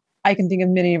wall. I can think of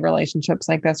many relationships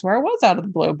like this where it was out of the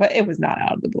blue, but it was not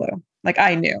out of the blue. Like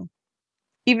I knew,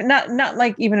 even not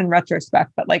like even in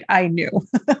retrospect, but like I knew.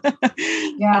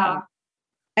 Yeah.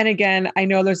 And again, I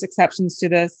know there's exceptions to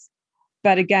this,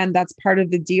 but again, that's part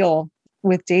of the deal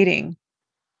with dating.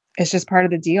 It's just part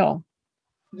of the deal.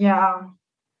 Yeah.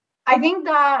 I think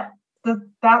that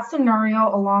that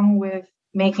scenario, along with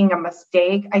making a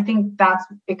mistake, I think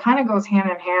it kind of goes hand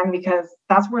in hand, because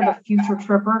that's where the future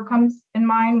tripper comes in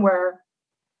mind, where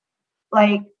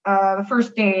like the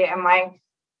first date and like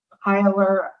high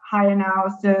alert, high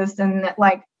analysis, and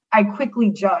like I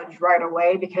quickly judge right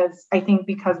away, because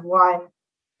one,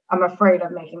 I'm afraid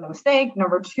of making the mistake.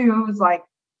 Number two is like,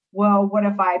 well, what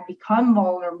if I become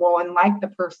vulnerable and like the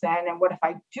person? And what if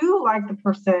I do like the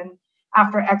person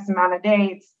after X amount of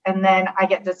dates, and then I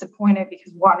get disappointed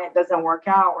because one, it doesn't work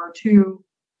out, or two,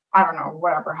 I don't know,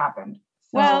 whatever happened.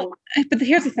 So, well, but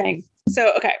here's the thing.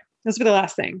 So, okay, this will be the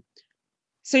last thing.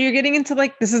 So you're getting into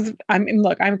like,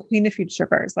 I'm queen of future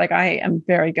trippers. Like I am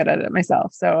very good at it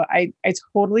myself. So I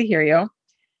totally hear you.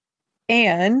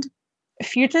 And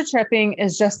future tripping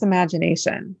is just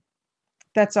imagination.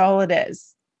 That's all it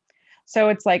is. So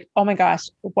it's like, oh my gosh,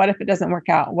 what if it doesn't work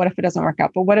out? What if it doesn't work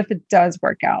out? But what if it does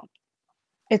work out?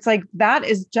 It's like, that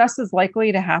is just as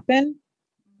likely to happen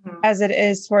as it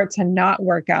is for it to not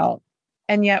work out.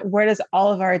 And yet, where does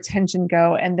all of our attention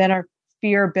go? And then our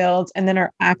fear builds, and then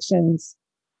our actions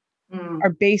are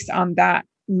based on that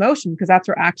emotion, because that's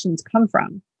where actions come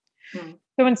from.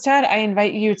 So instead, I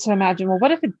invite you to imagine, well,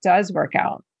 what if it does work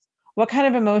out? What kind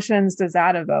of emotions does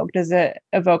that evoke? Does it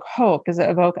evoke hope? Does it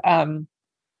evoke,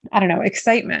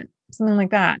 excitement, something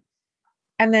like that?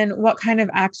 And then what kind of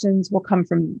actions will come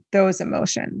from those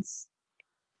emotions?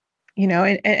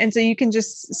 And so you can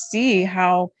just see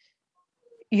how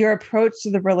your approach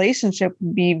to the relationship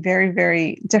would be very,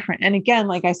 very different. And again,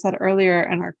 like I said earlier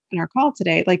in our call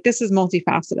today, like this is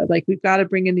multifaceted. Like we've got to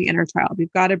bring in the inner child.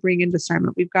 We've got to bring in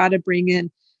discernment. We've got to bring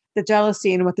in the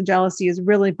jealousy and what the jealousy is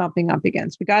really bumping up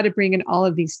against. We got to bring in all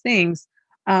of these things.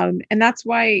 And that's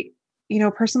why,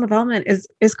 personal development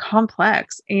is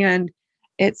complex, and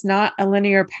It's not a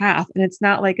linear path, and it's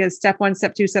not like a step 1,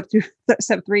 step 2, step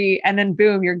 3, and then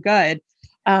boom, you're good.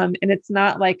 And it's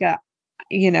not like I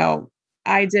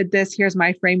did this, here's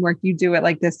my framework, you do it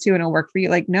like this too, and it'll work for you.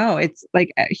 Like, no, it's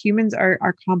like humans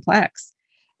are complex.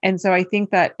 And so I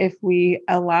think that if we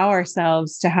allow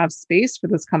ourselves to have space for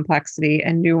this complexity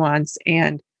and nuance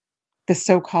and the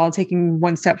so-called taking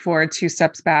 1 step forward, 2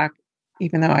 steps back,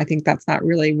 even though I think that's not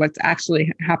really what's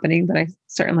actually happening, but I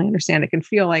certainly understand it can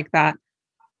feel like that.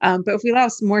 But if we allow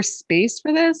more space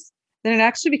for this, then it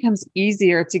actually becomes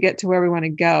easier to get to where we want to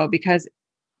go. Because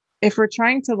if we're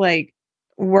trying to like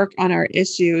work on our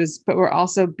issues, but we're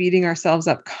also beating ourselves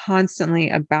up constantly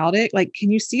about it, like,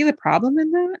 can you see the problem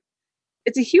in that?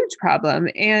 It's a huge problem.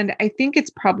 And I think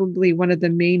it's probably one of the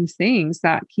main things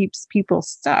that keeps people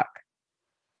stuck,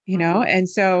 And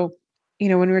so,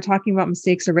 when we were talking about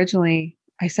mistakes originally,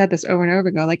 I said this over and over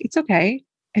ago, like, it's okay.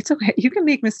 It's okay. You can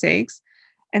make mistakes.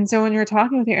 And so when you're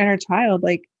talking with your inner child,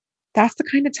 like, that's the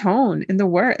kind of tone in the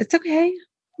word. It's okay.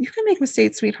 You can make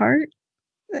mistakes, sweetheart.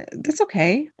 That's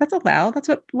okay. That's allowed. That's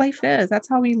what life is. That's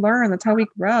how we learn. That's how we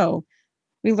grow.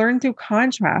 We learn through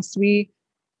contrast. We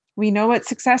know what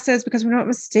success is because we know what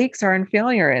mistakes are and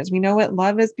failure is. We know what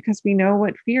love is because we know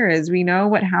what fear is. We know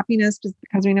what happiness is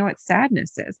because we know what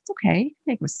sadness is. It's okay. You can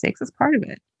make mistakes. It's part of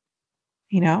it,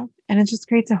 and it just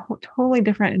creates a totally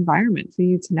different environment for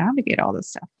you to navigate all this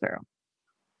stuff through.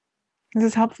 Is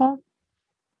this helpful?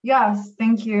 Yes,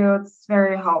 thank you. It's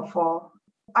very helpful.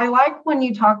 I like when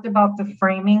you talked about the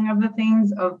framing of the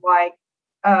things of like,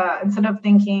 instead of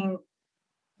thinking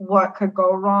what could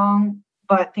go wrong,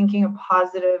 but thinking of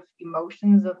positive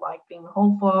emotions of like being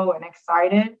hopeful and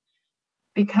excited,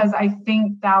 because I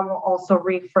think that will also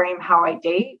reframe how I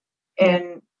date.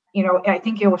 And, I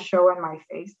think it will show in my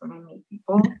face when I meet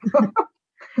people.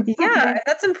 Yeah,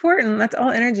 that's important. That's all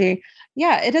energy.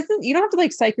 Yeah, you don't have to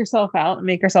like psych yourself out and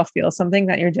make yourself feel something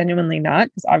that you're genuinely not,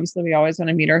 because obviously we always want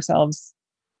to meet ourselves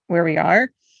where we are.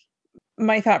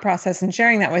 My thought process in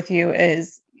sharing that with you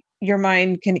is your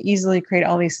mind can easily create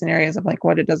all these scenarios of like,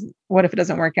 what if it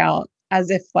doesn't work out, as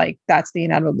if like that's the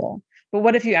inevitable. But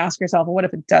what if you ask yourself, well, what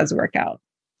if it does work out?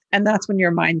 And that's when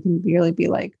your mind can really be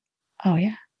like, oh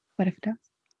yeah, what if it does?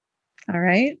 All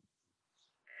right,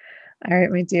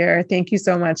 my dear. Thank you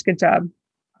so much. Good job.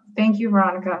 Thank you,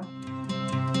 Veronica.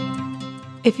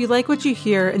 If you like what you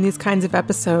hear in these kinds of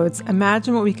episodes,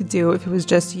 imagine what we could do if it was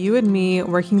just you and me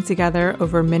working together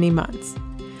over many months.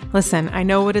 Listen, I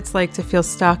know what it's like to feel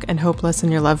stuck and hopeless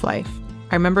in your love life.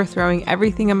 I remember throwing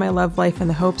everything in my love life in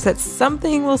the hopes that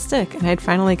something will stick and I'd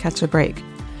finally catch a break.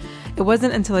 It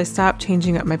wasn't until I stopped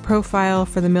changing up my profile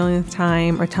for the millionth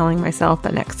time or telling myself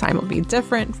that next time will be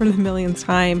different for the millionth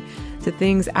time that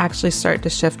things actually start to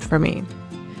shift for me.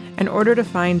 In order to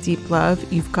find deep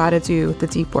love, you've got to do the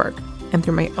deep work. And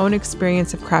through my own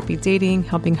experience of crappy dating,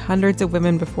 helping hundreds of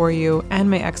women before you, and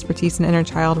my expertise in inner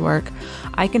child work,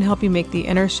 I can help you make the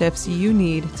inner shifts you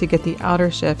need to get the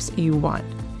outer shifts you want.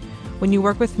 When you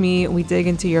work with me, we dig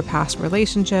into your past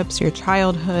relationships, your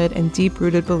childhood, and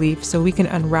deep-rooted beliefs so we can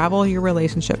unravel your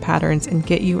relationship patterns and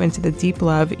get you into the deep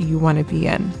love you want to be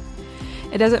in.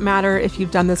 It doesn't matter if you've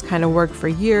done this kind of work for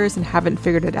years and haven't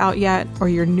figured it out yet, or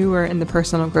you're newer in the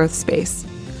personal growth space.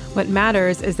 What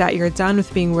matters is that you're done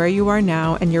with being where you are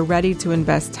now and you're ready to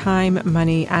invest time,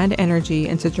 money, and energy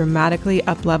into dramatically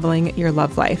up-leveling your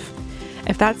love life.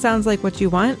 If that sounds like what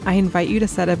you want, I invite you to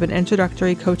set up an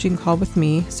introductory coaching call with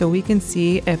me so we can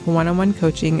see if one-on-one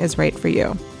coaching is right for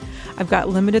you. I've got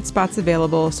limited spots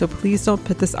available, so please don't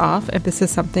put this off if this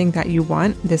is something that you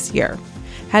want this year.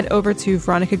 Head over to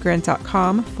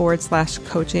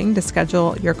veronicagrant.com/coaching to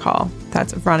schedule your call.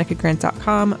 That's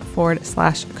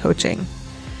veronicagrant.com/coaching.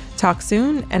 Talk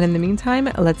soon, and in the meantime,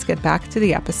 let's get back to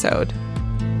the episode.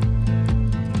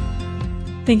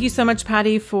 Thank you so much,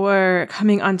 Patty, for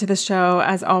coming onto the show.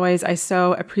 As always, I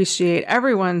so appreciate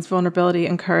everyone's vulnerability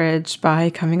and courage by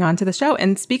coming onto the show.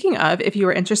 And speaking of, if you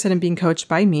are interested in being coached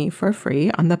by me for free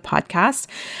on the podcast,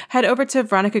 head over to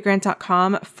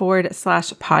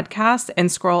veronicagrant.com/podcast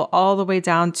and scroll all the way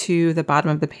down to the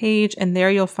bottom of the page. And there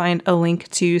you'll find a link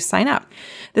to sign up.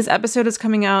 This episode is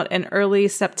coming out in early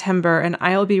September, and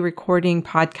I'll be recording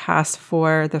podcasts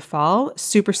for the fall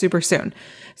super soon.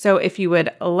 So if you would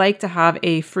like to have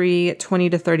a free 20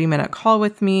 to 30 minute call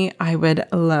with me, I would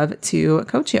love to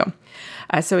coach you.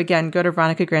 So again, go to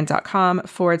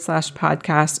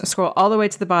veronicagrant.com/podcast, scroll all the way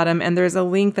to the bottom, and there's a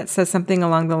link that says something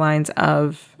along the lines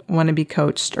of want to be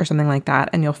coached or something like that.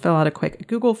 And you'll fill out a quick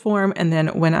Google form. And then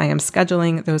when I am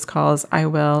scheduling those calls, I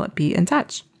will be in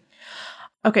touch.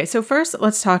 Okay, so first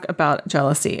let's talk about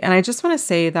jealousy. And I just want to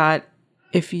say that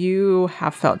if you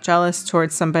have felt jealous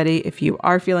towards somebody, if you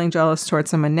are feeling jealous towards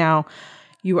someone now,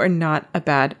 you are not a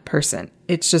bad person.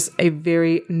 It's just a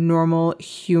very normal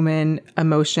human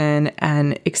emotion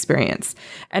and experience.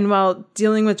 And while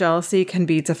dealing with jealousy can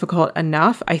be difficult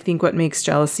enough, I think what makes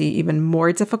jealousy even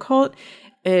more difficult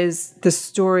is the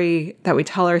story that we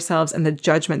tell ourselves and the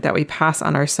judgment that we pass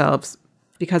on ourselves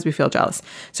because we feel jealous.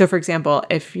 So for example,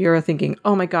 if you're thinking,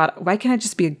 oh my God, why can't I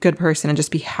just be a good person and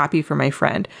just be happy for my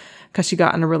friend because she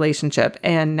got in a relationship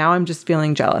and now I'm just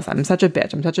feeling jealous. I'm such a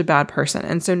bitch. I'm such a bad person.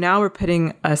 And so now we're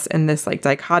putting us in this like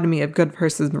dichotomy of good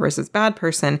person versus bad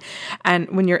person. And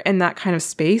when you're in that kind of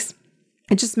space,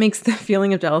 it just makes the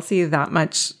feeling of jealousy that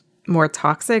much more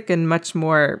toxic and much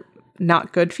more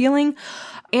not good feeling.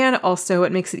 And also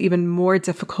it makes it even more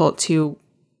difficult to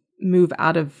move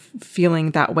out of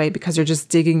feeling that way because you're just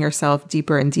digging yourself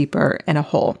deeper and deeper in a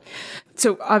hole.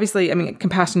 So obviously, I mean,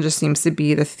 compassion just seems to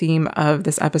be the theme of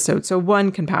this episode. So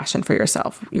one, compassion for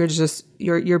yourself.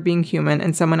 You're being human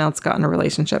and someone else got in a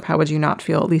relationship. How would you not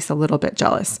feel at least a little bit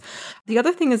jealous? The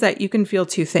other thing is that you can feel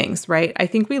two things, right? I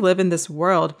think we live in this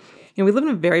world, we live in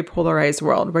a very polarized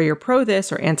world where you're pro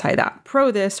this or anti that,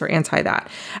 pro this or anti that.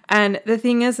 And the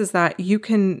thing is that you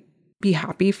can be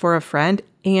happy for a friend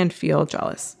and feel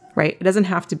jealous, right? It doesn't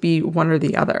have to be one or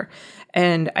the other.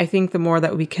 And I think the more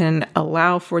that we can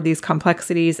allow for these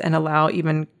complexities and allow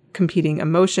even competing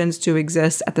emotions to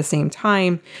exist at the same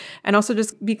time, and also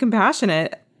just be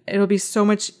compassionate, it'll be so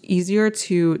much easier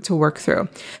to work through.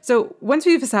 So once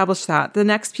we've established that, the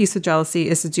next piece of jealousy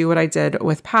is to do what I did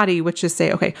with Patty, which is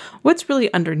say, okay, what's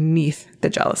really underneath the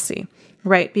jealousy,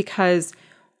 right? Because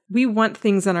we want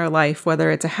things in our life,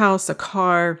 whether it's a house, a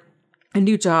car, a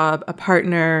new job, a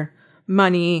partner,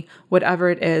 money, whatever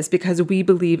it is, because we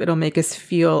believe it'll make us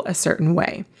feel a certain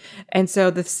way. And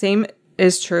so the same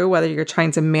is true whether you're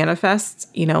trying to manifest,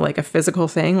 like a physical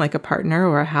thing, like a partner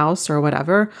or a house or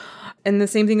whatever. And the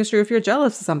same thing is true if you're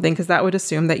jealous of something, because that would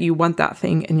assume that you want that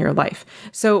thing in your life.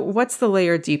 So what's the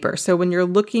layer deeper? So when you're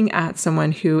looking at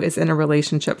someone who is in a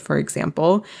relationship, for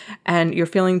example, and you're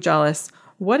feeling jealous,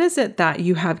 what is it that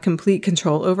you have complete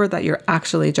control over that you're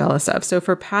actually jealous of? So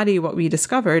for Patty, what we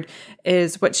discovered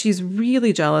is what she's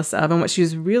really jealous of and what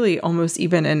she's really almost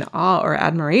even in awe or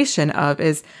admiration of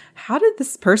is how did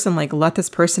this person let this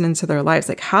person into their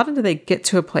lives? How did they get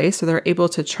to a place where they're able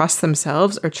to trust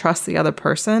themselves or trust the other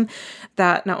person,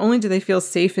 that not only do they feel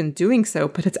safe in doing so,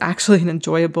 but it's actually an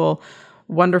enjoyable,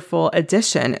 wonderful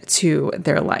addition to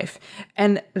their life.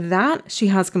 And that she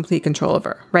has complete control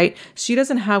over, right? She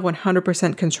doesn't have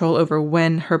 100% control over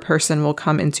when her person will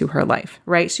come into her life,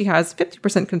 right? She has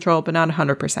 50% control, but not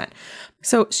 100%.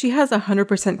 So she has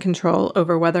 100% control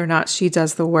over whether or not she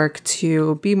does the work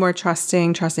to be more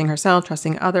trusting herself,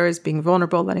 trusting others, being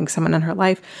vulnerable, letting someone in her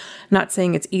life. I'm not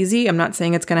saying it's easy. I'm not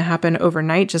saying it's going to happen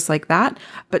overnight just like that,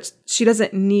 but she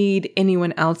doesn't need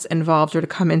anyone else involved or to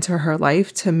come into her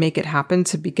life to make it happen,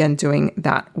 to begin doing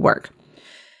that work.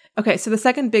 Okay, so the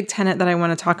second big tenet that I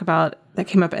want to talk about that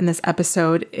came up in this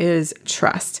episode is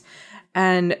trust.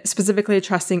 And specifically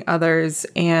trusting others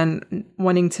and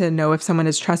wanting to know if someone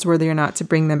is trustworthy or not to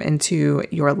bring them into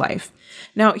your life.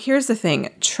 Now, here's the thing.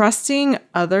 Trusting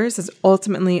others is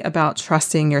ultimately about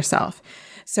trusting yourself.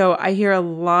 So I hear a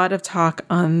lot of talk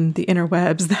on the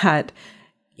interwebs that,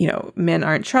 men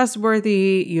aren't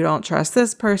trustworthy. You don't trust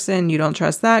this person. You don't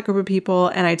trust that group of people.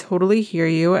 And I totally hear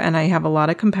you. And I have a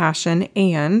lot of compassion,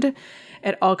 and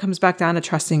it all comes back down to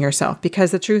trusting yourself,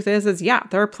 because the truth is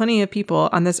there are plenty of people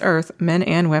on this earth, men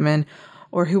and women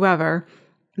or whoever,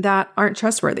 that aren't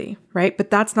trustworthy, right? But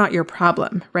that's not your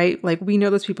problem, right? We know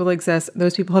those people exist.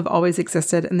 Those people have always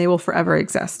existed and they will forever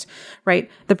exist, right?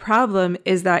 The problem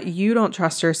is that you don't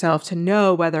trust yourself to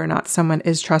know whether or not someone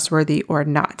is trustworthy or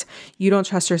not. You don't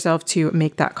trust yourself to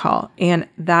make that call. And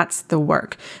that's the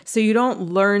work. So you don't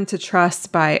learn to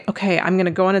trust by, okay, I'm going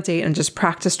to go on a date and just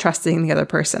practice trusting the other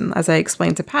person. As I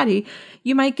explained to Patty,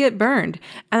 you might get burned.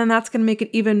 And then that's going to make it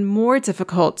even more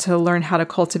difficult to learn how to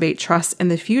cultivate trust in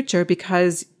the future,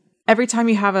 because every time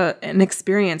you have an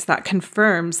experience that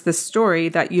confirms the story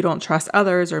that you don't trust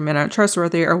others or men aren't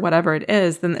trustworthy or whatever it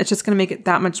is, then it's just going to make it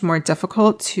that much more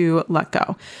difficult to let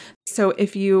go. So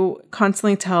if you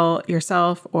constantly tell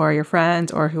yourself or your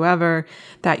friends or whoever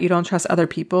that you don't trust other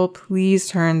people, please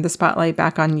turn the spotlight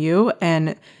back on you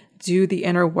and do the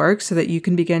inner work so that you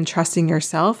can begin trusting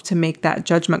yourself to make that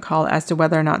judgment call as to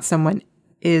whether or not someone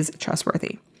is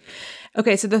trustworthy.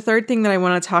 Okay, so the third thing that I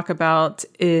want to talk about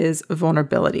is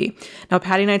vulnerability. Now,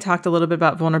 Patty and I talked a little bit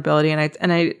about vulnerability,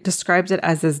 and I described it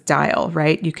as this dial,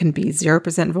 right? You can be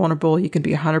 0% vulnerable, you can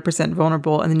be 100%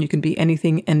 vulnerable, and then you can be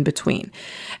anything in between.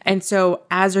 And so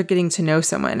as you're getting to know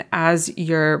someone, as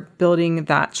you're building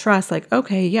that trust, like,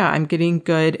 okay, yeah, I'm getting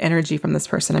good energy from this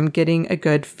person, I'm getting a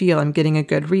good feel, I'm getting a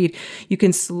good read, you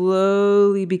can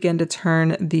slowly begin to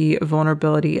turn the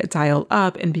vulnerability dial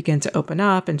up and begin to open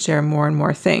up and share more and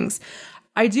more things.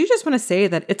 I do just want to say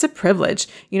that it's a privilege.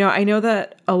 I know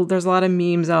that there's a lot of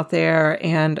memes out there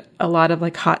and a lot of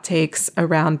like hot takes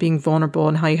around being vulnerable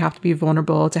and how you have to be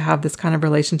vulnerable to have this kind of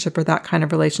relationship or that kind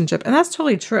of relationship. And that's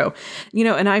totally true.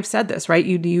 And I've said this, right?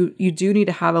 You do need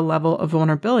to have a level of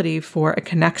vulnerability for a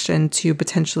connection to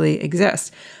potentially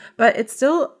exist. But it's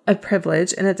still a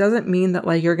privilege, and it doesn't mean that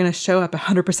like you're going to show up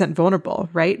 100% vulnerable,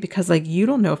 right? Because like you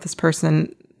don't know if this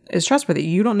person is trustworthy.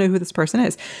 You don't know who this person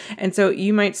is. And so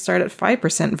you might start at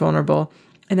 5% vulnerable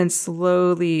and then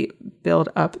slowly build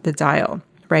up the dial,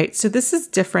 right? So this is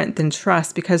different than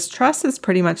trust, because trust is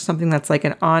pretty much something that's like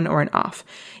an on or an off.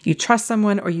 You trust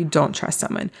someone or you don't trust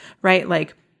someone, right?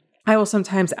 Like I will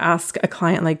sometimes ask a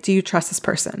client, like, do you trust this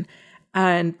person?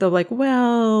 And they're like,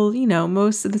 well,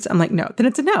 most of the time. I'm like, no, then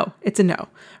it's a no. It's a no,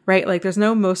 right? Like there's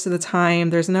no most of the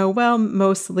time. There's no, well,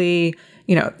 mostly,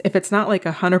 if it's not like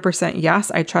 100% yes,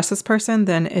 I trust this person,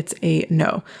 then it's a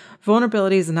no.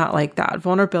 Vulnerability is not like that.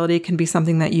 Vulnerability can be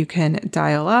something that you can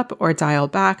dial up or dial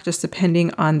back, just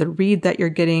depending on the read that you're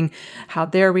getting, how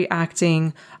they're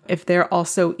reacting, if they're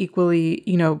also equally,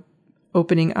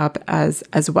 opening up as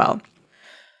well.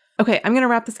 Okay, I'm going to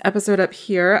wrap this episode up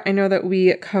here. I know that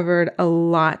we covered a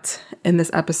lot in this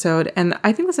episode, and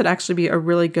I think this would actually be a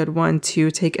really good one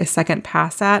to take a second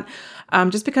pass at.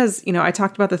 Just because, I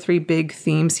talked about the three big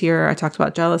themes here. I talked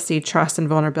about jealousy, trust, and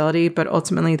vulnerability, but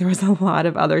ultimately there was a lot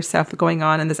of other stuff going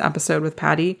on in this episode with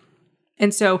Patty.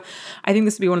 And so I think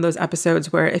this would be one of those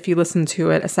episodes where if you listen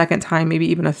to it a second time, maybe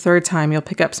even a third time, you'll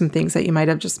pick up some things that you might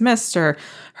have just missed or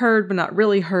heard, but not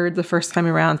really heard the first time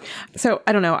around. So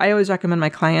I don't know. I always recommend my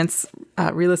clients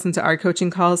re-listen to our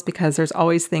coaching calls, because there's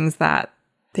always things that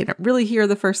they don't really hear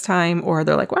the first time, or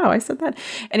they're like, wow, I said that.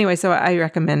 Anyway, so I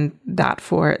recommend that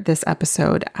for this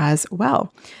episode as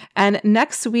well. And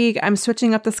next week, I'm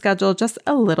switching up the schedule just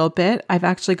a little bit. I've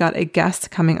actually got a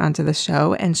guest coming onto the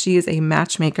show, and she is a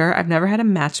matchmaker. I've never had a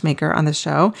matchmaker on the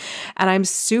show, and I'm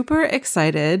super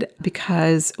excited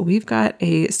because we've got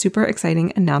a super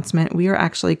exciting announcement. We are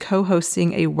actually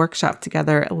co-hosting a workshop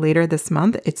together later this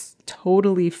month. It's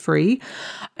totally free,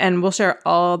 and we'll share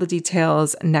all the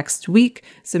details next week.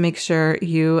 So make sure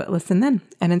you listen then.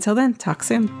 And until then, talk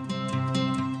soon.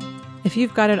 If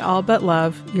you've got it all but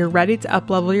love, you're ready to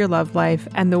uplevel your love life,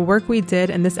 and the work we did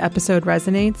in this episode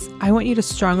resonates, I want you to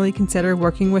strongly consider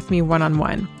working with me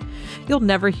one-on-one. You'll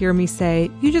never hear me say,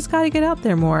 you just got to get out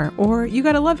there more, or you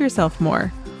got to love yourself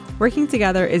more. Working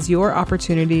together is your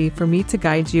opportunity for me to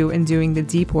guide you in doing the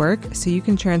deep work so you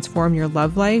can transform your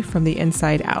love life from the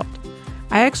inside out.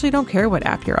 I actually don't care what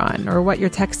app you're on, or what your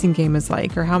texting game is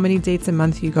like, or how many dates a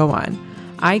month you go on.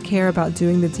 I care about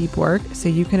doing the deep work so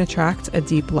you can attract a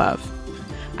deep love.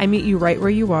 I meet you right where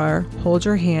you are, hold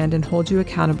your hand, and hold you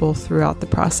accountable throughout the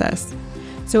process.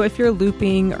 So if you're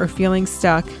looping or feeling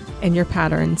stuck in your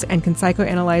patterns and can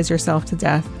psychoanalyze yourself to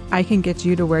death, I can get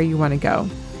you to where you want to go.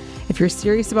 If you're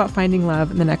serious about finding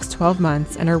love in the next 12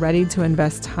 months and are ready to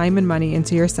invest time and money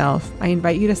into yourself, I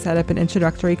invite you to set up an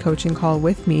introductory coaching call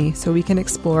with me so we can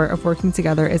explore if working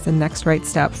together is the next right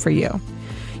step for you.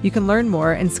 You can learn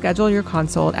more and schedule your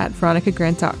consult at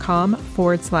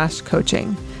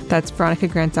veronicagrant.com/coaching. That's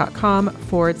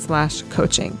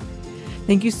veronicagrant.com/coaching.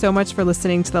 Thank you so much for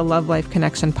listening to the Love Life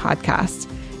Connection podcast.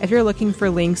 If you're looking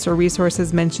for links or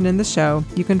resources mentioned in the show,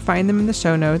 you can find them in the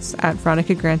show notes at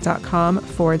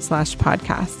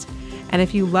veronicagrant.com/podcast. And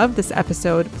if you love this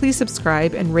episode, please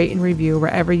subscribe and rate and review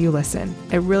wherever you listen.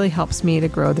 It really helps me to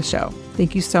grow the show.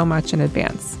 Thank you so much in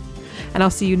advance. And I'll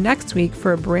see you next week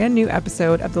for a brand new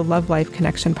episode of the Love Life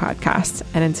Connection podcast.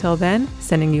 And until then,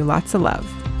 sending you lots of love.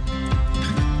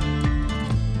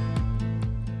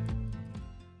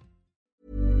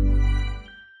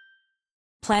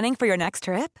 Planning for your next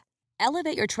trip?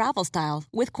 Elevate your travel style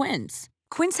with Quince.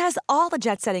 Quince has all the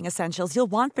jet-setting essentials you'll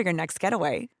want for your next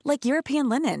getaway, like European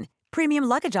linen, premium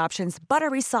luggage options,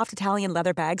 buttery soft Italian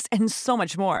leather bags, and so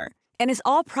much more. And is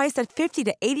all priced at 50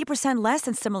 to 80% less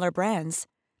than similar brands.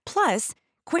 Plus,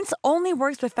 Quince only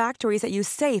works with factories that use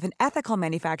safe and ethical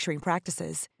manufacturing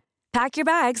practices. Pack your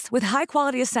bags with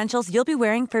high-quality essentials you'll be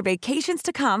wearing for vacations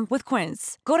to come with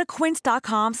Quince. Go to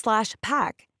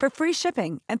quince.com/pack for free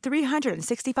shipping and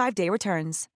 365-day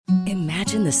returns.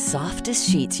 Imagine the softest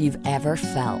sheets you've ever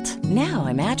felt. Now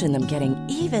imagine them getting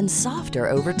even softer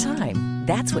over time.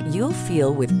 That's what you'll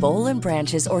feel with Boll &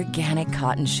 Branch's organic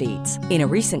cotton sheets. In a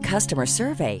recent customer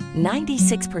survey,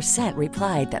 96%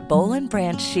 replied that Boll &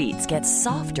 Branch sheets get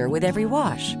softer with every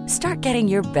wash. Start getting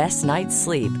your best night's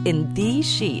sleep in these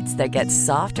sheets that get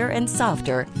softer and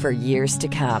softer for years to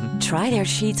come. Try their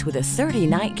sheets with a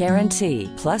 30-night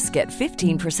guarantee. Plus, get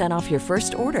 15% off your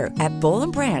first order at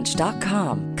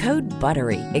bollandbranch.com. Code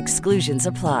BUTTERY. Exclusions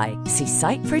apply. See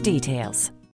site for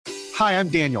details. Hi, I'm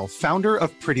Daniel, founder of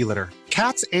Pretty Litter.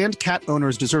 Cats and cat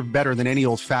owners deserve better than any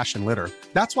old-fashioned litter.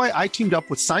 That's why I teamed up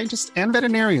with scientists and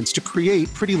veterinarians to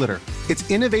create Pretty Litter. Its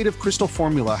innovative crystal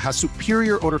formula has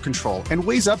superior odor control and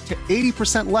weighs up to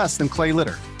 80% less than clay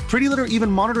litter. Pretty Litter even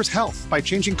monitors health by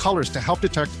changing colors to help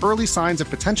detect early signs of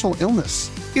potential illness.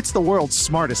 It's the world's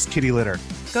smartest kitty litter.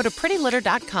 Go to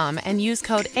prettylitter.com and use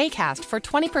code ACAST for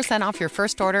 20% off your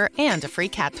first order and a free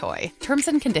cat toy. Terms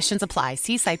and conditions apply.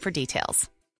 See site for details.